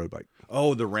country on road bike.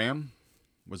 Oh, the Ram?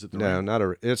 Was it the No, Ram? not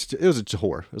a. It was a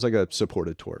tour. It was like a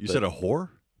supported tour. You but- said a whore?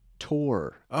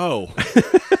 tour. Oh.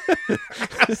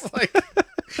 I was like,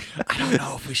 I don't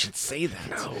know if we should say that.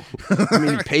 No. I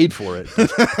mean, he paid for it.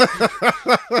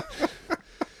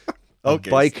 A Okay.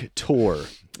 bike tour.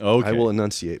 Okay. I will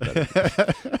enunciate better.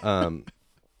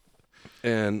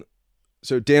 And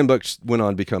so Dan Brooks went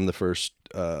on to become the first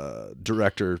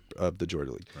director of the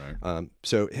Georgia League. Right.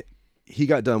 So he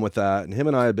got done with that, and him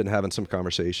and I had been having some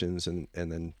conversations and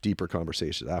then deeper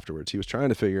conversations afterwards. He was trying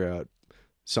to figure out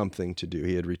something to do.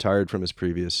 He had retired from his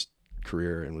previous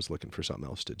career and was looking for something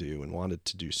else to do and wanted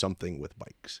to do something with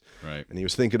bikes. Right. And he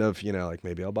was thinking of, like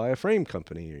maybe I'll buy a frame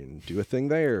company and do a thing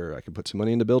there. I could put some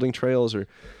money into building trails and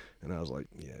I was like,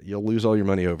 yeah, you'll lose all your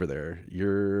money over there.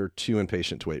 You're too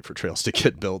impatient to wait for trails to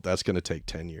get built. That's going to take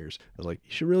 10 years. I was like,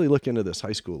 you should really look into this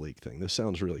high school league thing. This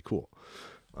sounds really cool.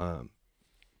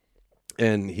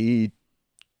 And he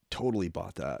totally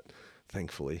bought that.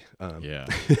 thankfully. Yeah.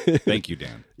 Thank you,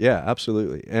 Dan. Yeah,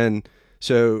 absolutely. And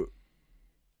so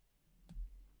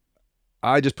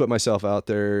I just put myself out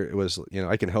there. It was,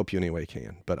 I can help you any way I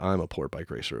can, but I'm a poor bike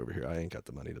racer over here. I ain't got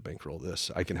the money to bankroll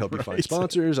this. I can help you find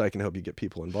sponsors. I can help you get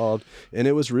people involved. And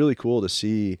it was really cool to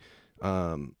see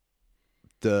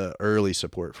the early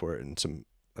support for it, and some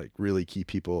like really key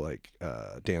people like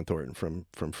Dan Thornton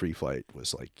from Free Flight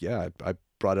was like, yeah, I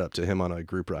brought it up to him on a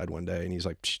group ride one day, and he's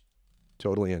like,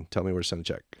 totally in. Tell me where to send a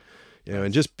check.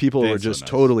 And just people were just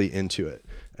totally into it.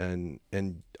 And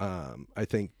I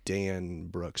think Dan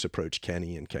Brooks approached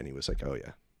Kenny, and Kenny was like, oh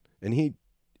yeah. And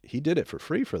he did it for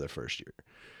free for the first year.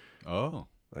 Oh.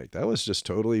 Like that was just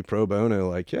totally pro bono.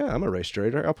 Like, yeah, I'm a race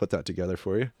trader. I'll put that together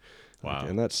for you. Wow. Like,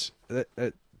 and that's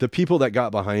the people that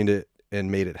got behind it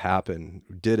and made it happen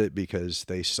did it because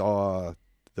they saw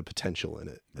the potential in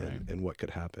it, and what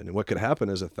could happen. And what could happen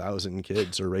is 1,000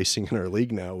 kids are racing in our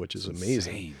league now, which is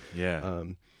amazing. Insane. Yeah.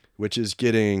 Which is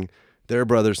getting their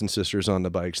brothers and sisters on the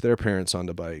bikes, their parents on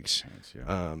the bikes,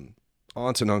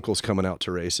 aunts and uncles coming out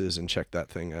to races and check that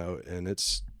thing out. And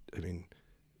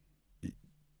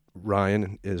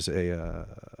Ryan is a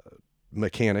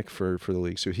mechanic for the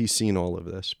league, so he's seen all of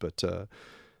this, but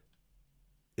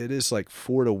it is like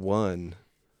 4-1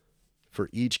 for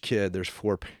each kid. There's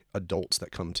 4 adults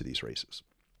that come to these races.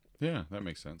 Yeah, that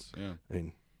makes sense. Yeah.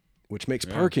 Which makes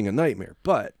parking a nightmare,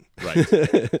 but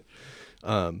right.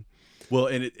 Well,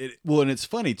 and it's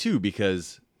funny too,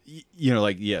 because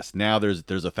like, yes, now there's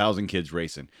 1,000 kids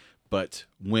racing, but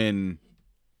when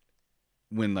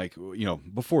like,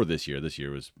 before this year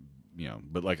was,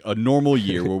 but like a normal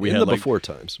year where we had the like before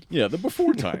times. Yeah, the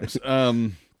before times.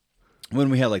 When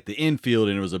we had like the infield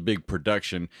and it was a big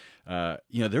production,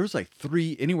 there was like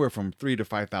anywhere from 3,000 to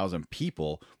 5,000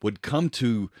 people would come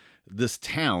to this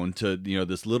town to,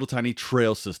 this little tiny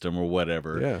trail system or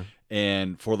whatever. Yeah.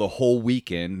 And for the whole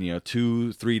weekend,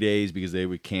 2-3 days, because they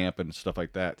would camp and stuff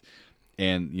like that.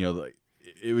 And, like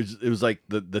it was like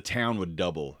the town would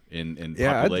double in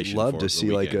population. I'd love to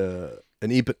see like an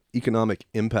economic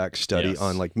impact study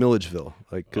on like Milledgeville,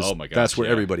 like, cause that's where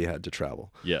everybody had to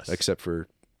travel. Yes. Except for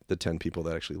the 10 people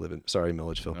that actually live in,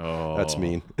 Milledgeville. Oh. That's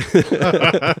mean.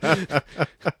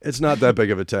 It's not that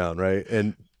big of a town, right?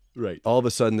 And all of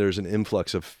a sudden there's an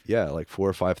influx of, like 4,000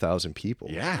 or 5,000 people.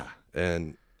 Yeah.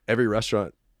 And every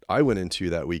restaurant I went into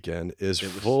that weekend is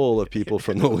full of people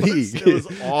from the league. It was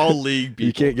all league people.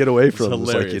 You can't get away from them.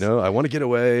 It's hilarious. like, I want to get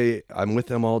away. I'm with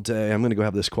them all day. I'm going to go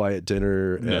have this quiet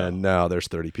dinner. No. And now there's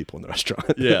 30 people in the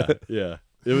restaurant. Yeah. Yeah.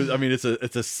 It was,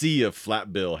 it's a sea of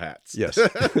flat bill hats. Yes.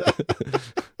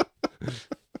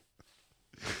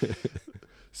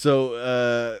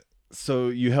 So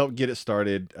you helped get it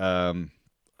started the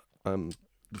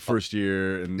first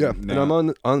year, and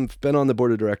and I've been on the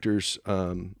board of directors.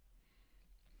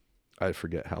 I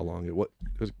forget how long it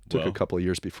took a couple of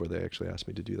years before they actually asked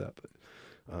me to do that, but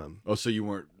so you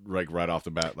weren't like right off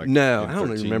the bat, like, no, I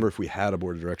don't even remember if we had a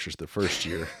board of directors the first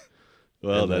year.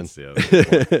 Well, that's the other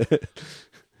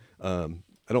point.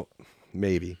 I don't,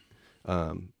 maybe,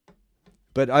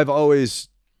 but I've always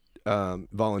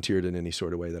volunteered in any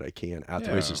sort of way that I can at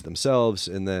the races themselves,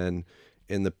 and then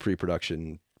in the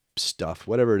pre-production stuff,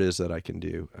 whatever it is that I can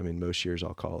do. Most years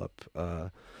I'll call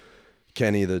up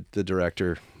Kenny, the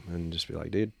director, and just be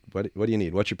like, dude, what do you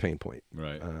need? What's your pain point?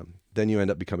 Right. Then you end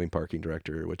up becoming parking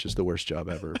director, which is the worst job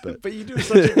ever. But but you do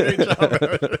such a great job.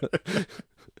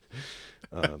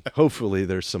 Hopefully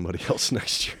there's somebody else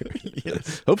next year.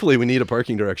 Yes. Hopefully we need a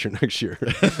parking director next year.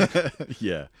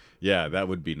 Yeah, that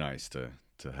would be nice to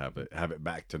have it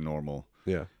back to normal.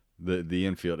 Yeah. The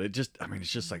infield, it's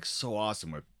just like so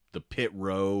awesome with the pit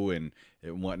row and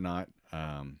whatnot.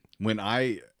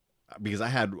 Because I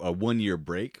had a 1-year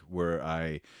break where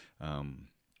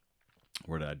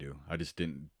what did I do? I just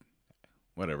didn't,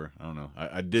 whatever. I don't know.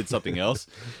 I did something else.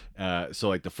 So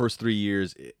like the first 3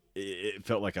 years, it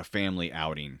felt like a family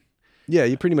outing. Yeah,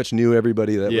 you pretty much knew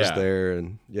everybody that was there,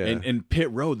 and And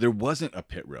pit row, there wasn't a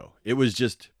pit row. It was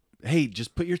just, hey,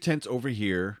 just put your tents over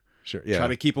here. Sure. Yeah. Try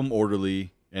to keep them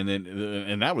orderly, and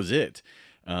that was it.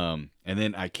 And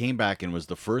then I came back, and it was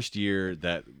the first year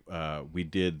that we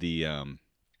did the.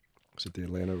 Was it the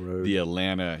Atlanta Road? The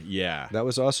Atlanta, yeah. That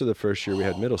was also the first year we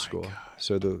had middle school. God.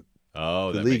 So the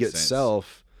that league makes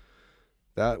itself,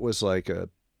 that was like a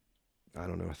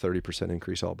 30%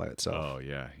 increase all by itself. Oh,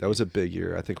 yeah. That was a big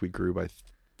year. I think we grew by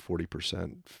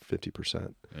 40%,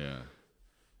 50%. Yeah.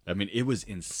 It was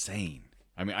insane.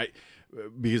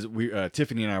 Because we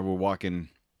Tiffany and I were walking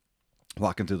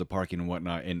through the parking and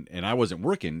whatnot, and I wasn't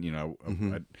working,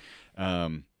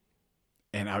 Mm-hmm.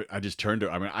 and I just turned to,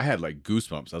 I mean, I had like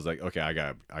goosebumps. I was like, okay, I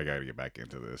gotta get back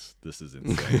into this. This is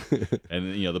insane.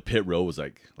 And you know, the pit row was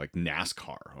like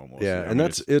NASCAR almost. Yeah, I and mean,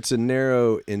 it's a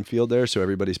narrow infield there, so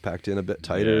everybody's packed in a bit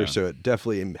tighter. Yeah. So it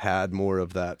definitely had more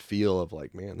of that feel of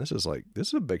like, man, this is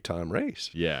a big time race.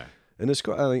 yeah, And it's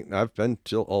cool. I think I've been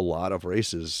to a lot of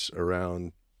races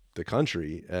around the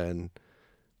country, and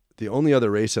the only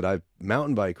other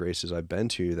mountain bike races I've been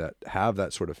to that have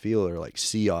that sort of feel are like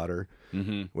Sea Otter,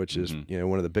 which is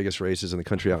one of the biggest races in the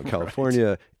country out in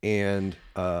California, and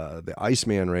the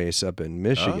Iceman race up in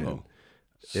Michigan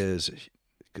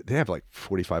they have like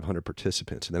 4,500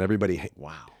 participants, and then everybody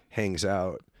hangs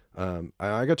out.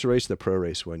 I got to race the pro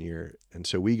race one year, and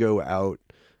so we go out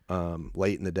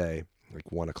late in the day, like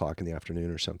 1 o'clock in the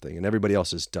afternoon or something, and everybody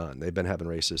else is done. They've been having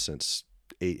races since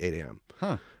 8 a.m.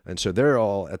 And so they're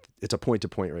all it's a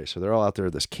point-to-point race. So they're all out there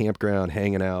at this campground,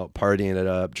 hanging out, partying it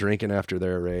up, drinking after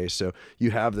their race. So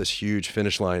you have this huge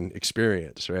finish line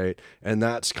experience, right? And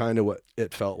that's kind of what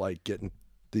it felt like getting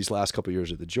these last couple of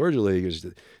years of the Georgia League, is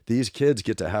that these kids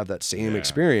get to have that same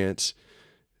experience.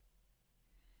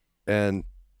 And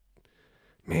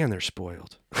man, they're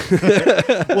spoiled.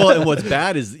 Well, and what's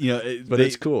bad is, but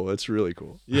it's cool. It's really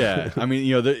cool. Yeah, I mean,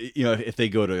 if they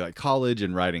go to like college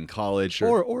and ride in college,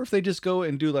 or if they just go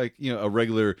and do like a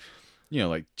regular,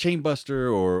 like chain buster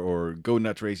or go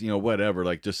nuts race, whatever,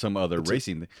 like just some other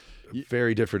racing.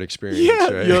 Very different experience. Yeah,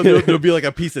 right? there'll be like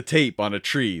a piece of tape on a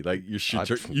tree, like you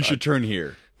should turn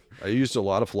here. I used a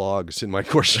lot of vlogs in my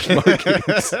course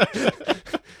markings.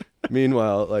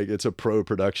 Meanwhile, like it's a pro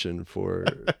production for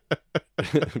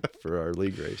our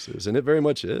league races, and it very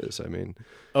much is. I mean,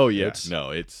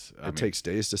 it takes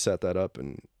days to set that up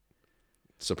and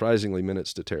surprisingly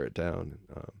minutes to tear it down.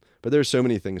 But there's so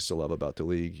many things to love about the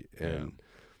league, and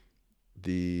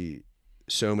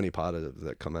so many positives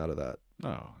that come out of that.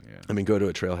 Oh yeah. I mean, go to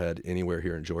a trailhead anywhere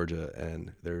here in Georgia,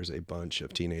 and there's a bunch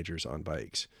of teenagers on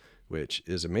bikes, which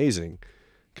is amazing,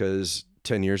 because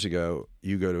 10 years ago,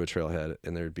 you go to a trailhead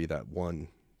and there'd be that one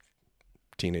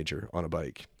teenager on a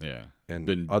bike. Yeah. And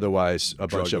been otherwise a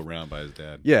bunch of around by his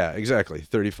dad. Yeah, exactly.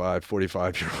 35,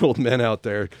 45-year-old men out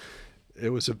there. It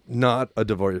was not a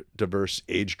diverse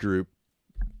age group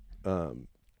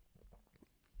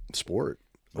sport.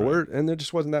 Right. And there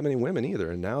just wasn't that many women either.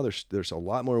 And now there's a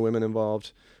lot more women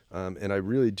involved. And I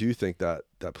really do think that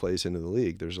plays into the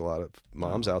league. There's a lot of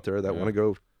moms out there that want to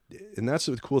go. And that's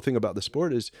the cool thing about the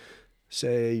sport is,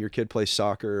 say your kid plays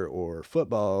soccer or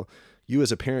football, you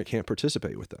as a parent can't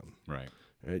participate with them. Right.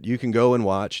 You can go and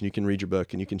watch, and you can read your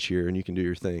book, and you can cheer, and you can do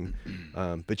your thing,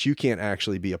 but you can't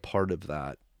actually be a part of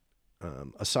that,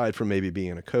 aside from maybe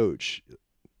being a coach,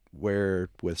 where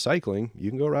with cycling, you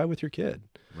can go ride with your kid.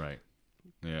 Right.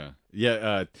 Yeah.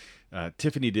 Yeah.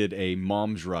 Tiffany did a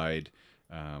mom's ride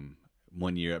 1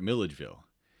 year at Milledgeville,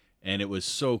 and it was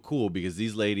so cool because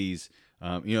these ladies,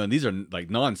 and these are like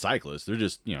non-cyclists. They're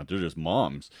just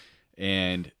moms.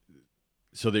 And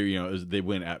so they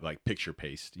went at like picture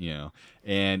pace,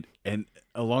 and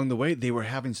along the way they were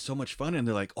having so much fun, and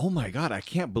they're like, oh my God, I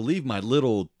can't believe my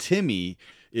little Timmy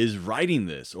is riding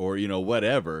this, or,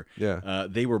 whatever. Yeah.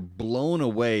 They were blown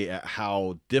away at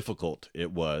how difficult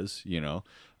it was, and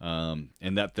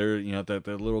that that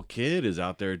their little kid is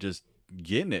out there just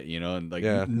getting it, and like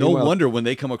no wonder when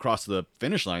they come across the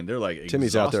finish line, they're like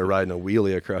Timmy's out there riding a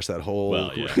wheelie across that whole.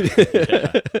 Well, yeah.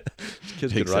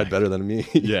 Kids could ride better than me.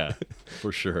 Yeah,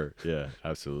 for sure. Yeah,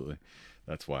 absolutely.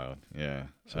 That's wild. Yeah.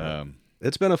 So,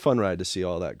 it's been a fun ride to see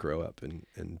all that grow up and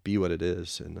be what it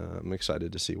is, and I'm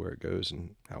excited to see where it goes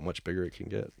and how much bigger it can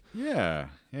get. Yeah,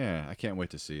 I can't wait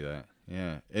to see that.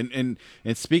 Yeah, and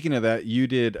speaking of that, you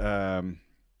did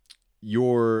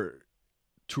your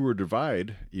Tour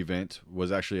Divide event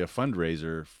was actually a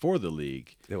fundraiser for the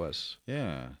league. It was.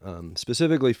 Yeah.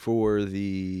 Specifically for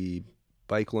the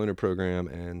bike loaner program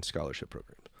and scholarship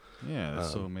program. Yeah,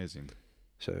 that's so amazing.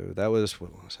 So that was,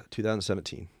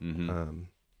 2017. Mm-hmm.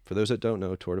 For those that don't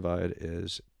know, Tour Divide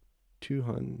is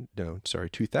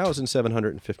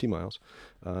 2,750 miles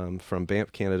from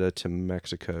Banff, Canada to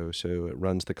Mexico. So it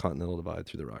runs the Continental Divide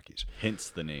through the Rockies. Hence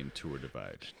the name Tour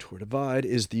Divide. Tour Divide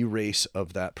is the race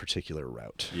of that particular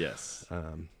route. Yes.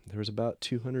 There was about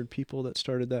 200 people that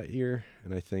started that year,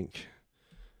 and I think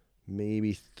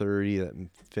maybe 30 that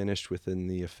finished within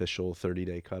the official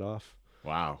 30-day cutoff.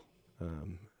 Wow.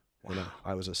 And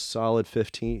I was a solid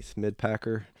 15th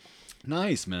mid-packer.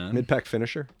 Nice, man. Mid-pack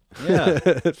finisher. Yeah.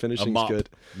 Finishing's good.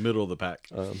 Middle of the pack.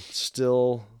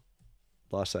 Still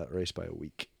lost that race by a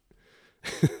week.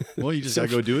 Well, you just got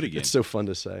to go do it again. It's so fun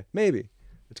to say. Maybe.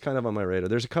 It's kind of on my radar.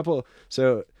 There's a couple.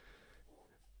 So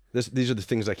these are the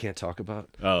things I can't talk about.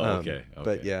 Oh, okay.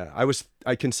 But yeah,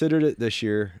 I considered it this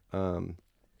year.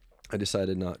 I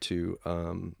decided not to.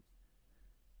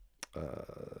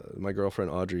 My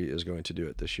girlfriend Audrey is going to do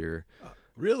it this year.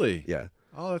 Really? Yeah.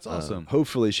 Oh, that's awesome.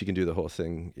 Hopefully she can do the whole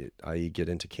thing, i.e. get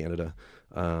into Canada.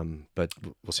 But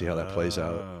we'll see how that plays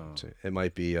out. So it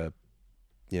might be a,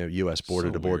 U.S. border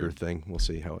to border thing. We'll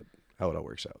see how it all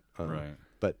works out. Right.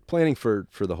 But planning for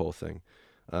the whole thing.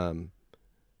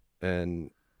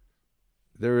 And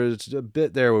there was a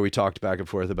bit there where we talked back and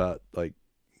forth about like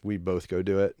we both go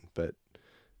do it, but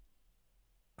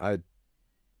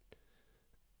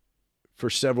for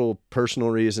several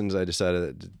personal reasons, I decided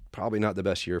that it's probably not the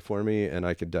best year for me, and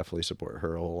I could definitely support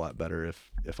her a whole lot better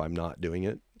if I'm not doing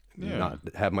it, not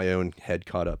have my own head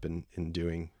caught up in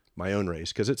doing my own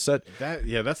race, because it's that.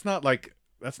 Yeah, that's not like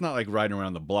riding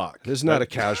around the block. This is not a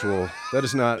casual. That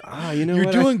is not. You're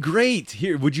doing great.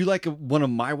 Here, would you like one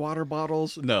of my water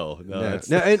bottles? No.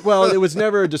 Well, it was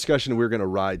never a discussion we were going to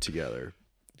ride together,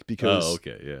 because. Oh,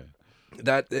 okay, yeah.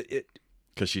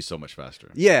 Because she's so much faster.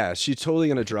 Yeah, she's totally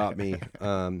going to drop me.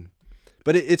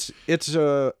 But it's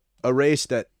a race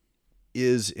that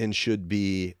is and should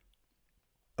be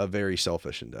a very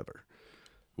selfish endeavor.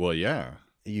 Well, yeah.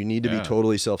 You need to be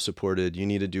totally self-supported. You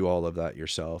need to do all of that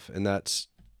yourself. And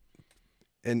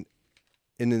and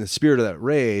in the spirit of that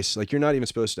race, like, you're not even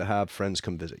supposed to have friends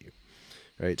come visit you.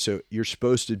 Right. So you're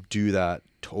supposed to do that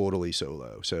totally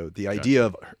solo. So the idea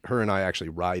of her and I actually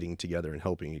riding together and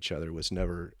helping each other was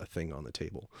never a thing on the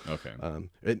table. Okay.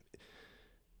 And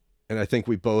I think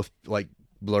we both like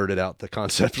blurted out the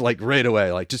concept like right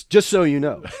away, like just so you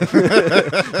know.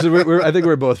 So I think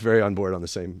we're both very on board on the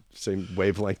same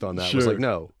wavelength on that. Sure. It was like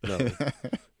no.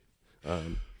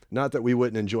 Not that we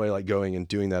wouldn't enjoy like going and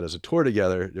doing that as a tour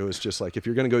together. It was just like, if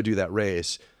you're going to go do that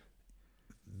race,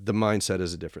 the mindset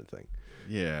is a different thing.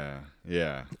 Yeah.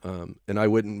 And I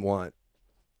wouldn't want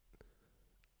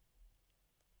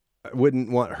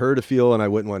her to feel, and I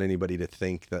wouldn't want anybody to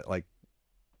think that like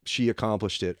she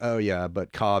accomplished it. Oh yeah,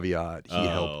 but caveat, he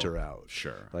helped her out.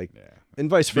 Sure. Like, and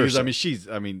vice versa. Because, she's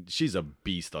a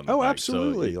beast on the bike. Oh,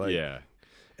 absolutely. So, yeah.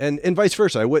 And vice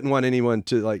versa. I wouldn't want anyone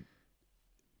to like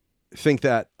think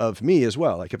that of me as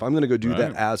well. Like, if I'm going to go do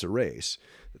that as a race,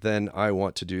 then I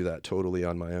want to do that totally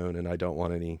on my own, and I don't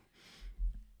want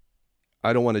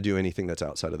to do anything that's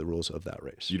outside of the rules of that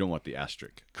race. You don't want the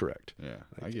asterisk. Correct. Yeah,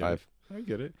 I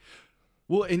get it.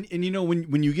 Well, and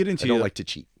when you get into, I don't like to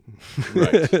cheat.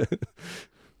 Right.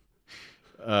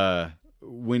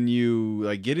 When you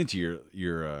like get into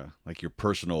your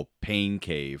personal pain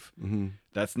cave,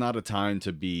 that's not a time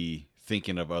to be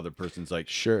thinking of other person's like,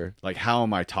 sure, like, how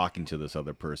am I talking to this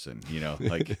other person?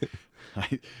 Like,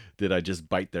 did I just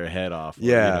bite their head off?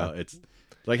 Or, it's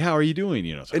like, how are you doing?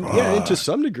 It's like, and to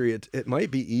some degree, it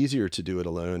might be easier to do it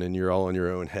alone, and you're all in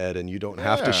your own head, and you don't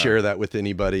have to share that with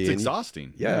anybody. It's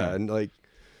exhausting.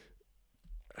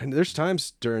 And there's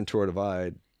times during Tour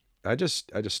Divide, I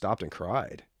just stopped and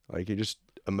cried. Like, you're just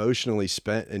emotionally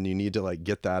spent, and you need to like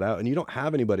get that out, and you don't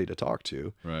have anybody to talk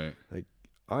to. Right. Like,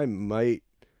 I might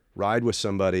ride with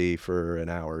somebody for an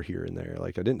hour here and there.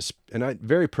 Like, I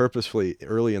very purposefully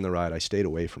early in the ride, I stayed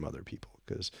away from other people,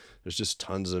 because there's just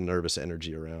tons of nervous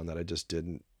energy around that I just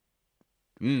didn't.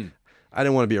 I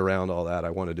didn't want to be around all that.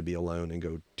 I wanted to be alone and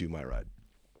go do my ride.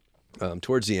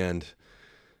 Towards the end,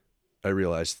 I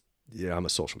realized, I'm a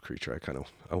social creature.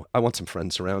 I want some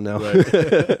friends around now. Right.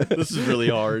 This is really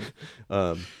hard.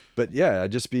 But yeah,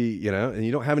 just be, and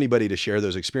you don't have anybody to share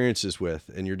those experiences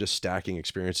with, and you're just stacking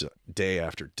experiences day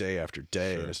after day after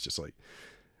day. Sure. And it's just like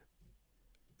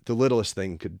the littlest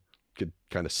thing could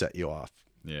kind of set you off.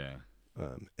 Yeah.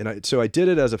 So I did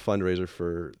it as a fundraiser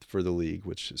for the league,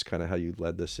 which is kind of how you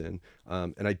led this in.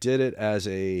 And I did it as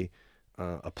a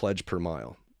pledge per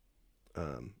mile.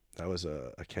 That was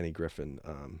a Kenny Griffin,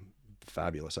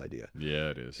 fabulous idea. Yeah,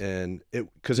 it is. And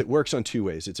because it works on two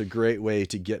ways. It's a great way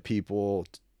to get people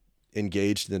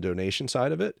engaged in the donation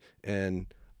side of it, and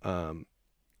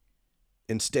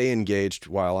stay engaged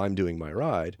while I'm doing my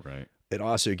ride. Right. It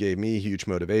also gave me huge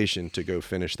motivation to go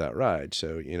finish that ride.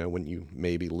 So, when you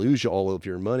maybe lose all of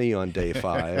your money on day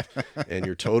 5 and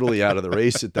you're totally out of the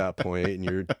race at that point, and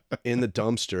you're in the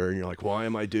dumpster and you're like, why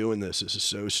am I doing this? This is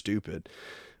so stupid.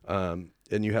 And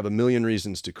you have a million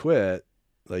reasons to quit.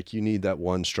 Like, you need that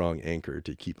one strong anchor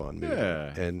to keep on moving.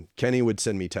 Yeah. And Kenny would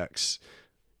send me texts.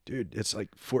 Dude, it's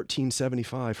like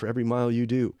 $14.75 for every mile you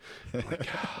do. I'm like,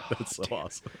 that's so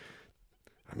awesome.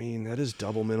 I mean, that is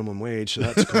double minimum wage, so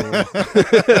that's cool.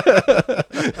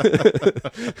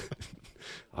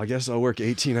 I guess I'll work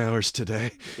 18 hours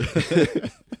today.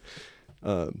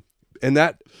 And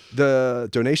that the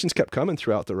donations kept coming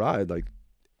throughout the ride. Like,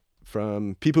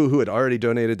 from people who had already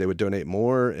donated. They would donate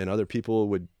more, and other people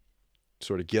would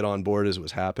sort of get on board as it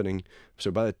was happening.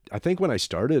 So I think when I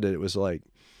started it was like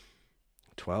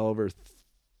 12 or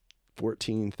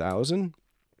 14,000,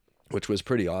 which was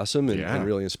pretty awesome and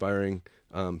really inspiring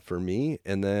for me.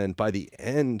 And then by the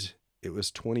end, it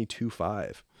was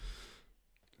 22.5.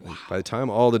 Wow. By the time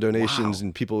all the donations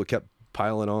and people kept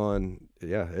piling on,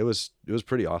 it was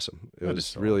pretty awesome. It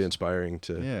was really inspiring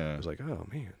I was like, oh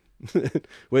man.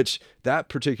 Which that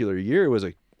particular year was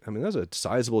that was a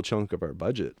sizable chunk of our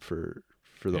budget for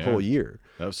the whole year.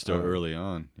 That was still early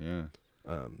on. Yeah.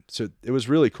 So it was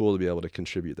really cool to be able to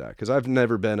contribute that, because I've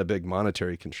never been a big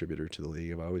monetary contributor to the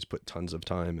league. I've always put tons of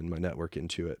time and my network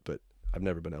into it, but I've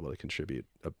never been able to contribute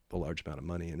a large amount of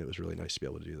money, and it was really nice to be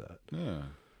able to do that. Yeah.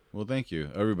 Well, thank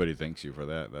you. Everybody thanks you for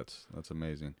that. That's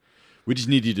amazing. We just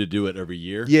need you to do it every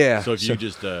year. Yeah. So if you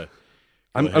just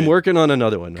I'm working on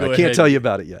another one. I can't tell you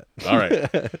about it yet. All right.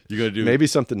 You're going to do maybe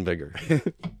something bigger.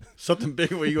 Something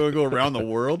big where you're going to go around the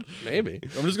world? Maybe.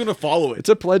 I'm just going to follow it. It's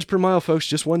a pledge per mile, folks.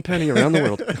 Just 1 penny around the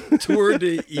world. Tour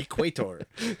de Equator.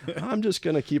 I'm just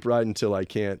going to keep riding until I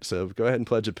can't. So go ahead and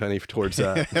pledge a penny towards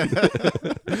that.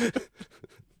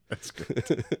 That's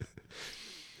good.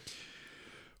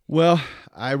 Well,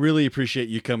 I really appreciate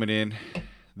you coming in.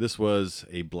 This was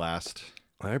a blast.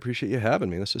 I appreciate you having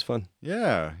me. This is fun.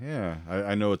 Yeah.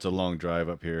 I know it's a long drive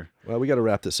up here. Well, we got to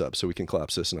wrap this up so we can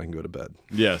collapse this and I can go to bed.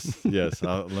 Yes. You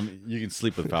can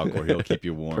sleep with Falcor. He'll keep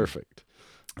you warm. Perfect.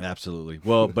 Absolutely.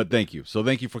 Well, but thank you. So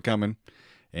thank you for coming.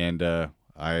 And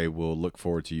I will look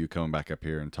forward to you coming back up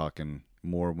here and talking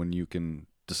more when you can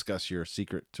discuss your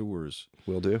secret tours.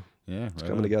 Will do. Yeah. It's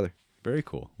coming together. Very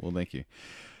cool. Well, thank you.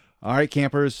 All right,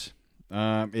 campers.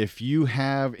 If you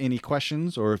have any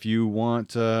questions or if you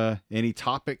want any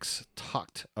topics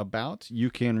talked about, you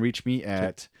can reach me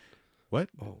at what?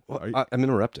 I'm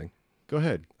interrupting. Go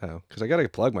ahead. Oh, because I got to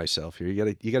plug myself here.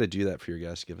 You got to do that for your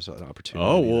guests. Give us an opportunity.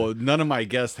 Oh well, none of my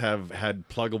guests have had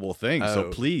pluggable things, so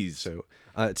please. So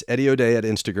it's Eddie O'Day at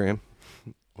Instagram,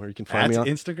 where you can find me on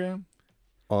Instagram.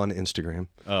 On Instagram.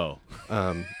 Oh.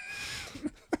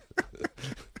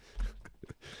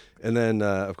 And then,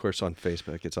 of course, on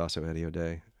Facebook, it's also Eddie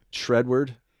O'Day.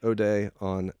 Shredward O'Day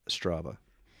on Strava.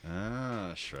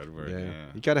 Ah, Shredward,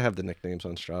 yeah. You got to have the nicknames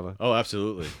on Strava. Oh,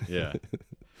 absolutely, yeah.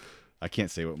 I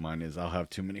can't say what mine is. I'll have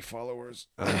too many followers.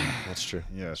 That's true.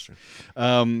 Yeah, that's true.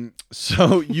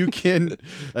 So you can,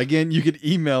 again, you can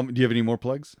email me. Do you have any more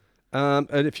plugs? And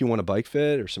if you want a bike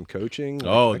fit or some coaching.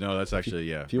 No, that's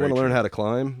actually, If you want to learn how to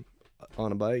climb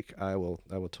on a bike, I will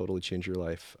totally change your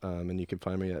life. And you can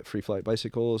find me at Free Flight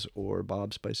Bicycles or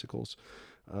Bob's Bicycles,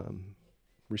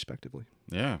 respectively.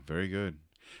 Yeah, very good.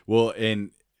 Well,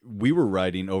 and we were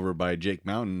riding over by Jake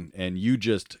Mountain, and you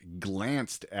just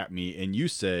glanced at me and you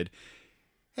said,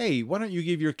 "Hey, why don't you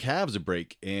give your calves a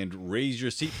break and raise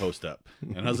your seat post up?"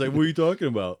 And I was like, "What are you talking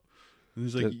about?" And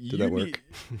he's like, did that work?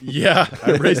 Yeah,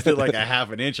 I raised it like a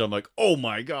half an inch. I'm like, "Oh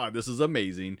my God, this is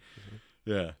amazing."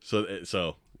 Yeah, so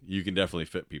you can definitely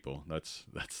fit people. That's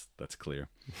clear.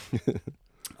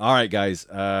 All right, guys.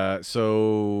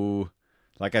 So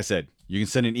like I said, you can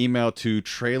send an email to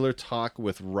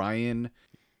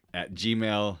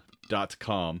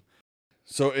trailertalkwithryan@gmail.com.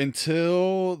 So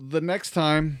until the next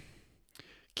time,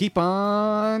 keep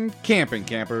on camping,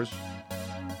 campers.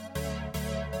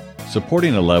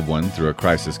 Supporting a loved one through a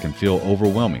crisis can feel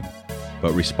overwhelming,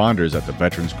 but responders at the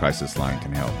Veterans Crisis Line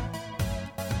can help.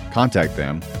 Contact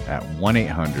them at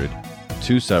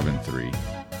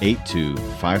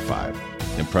 1-800-273-8255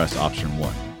 and press option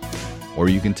 1. Or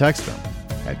you can text them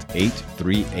at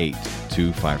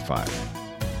 838-255.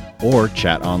 Or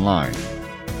chat online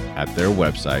at their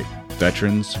website,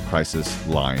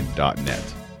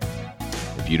 veteranscrisisline.net.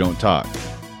 If you don't talk,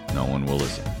 no one will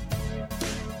listen.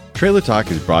 Trailer Talk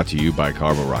is brought to you by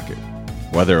Carbo Rocket.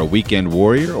 Whether a weekend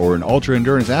warrior or an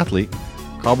ultra-endurance athlete,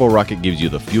 Carbo Rocket gives you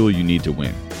the fuel you need to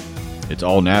win. It's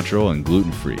all natural and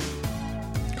gluten-free.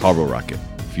 Carbo Rocket.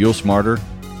 Fuel smarter,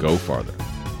 go farther.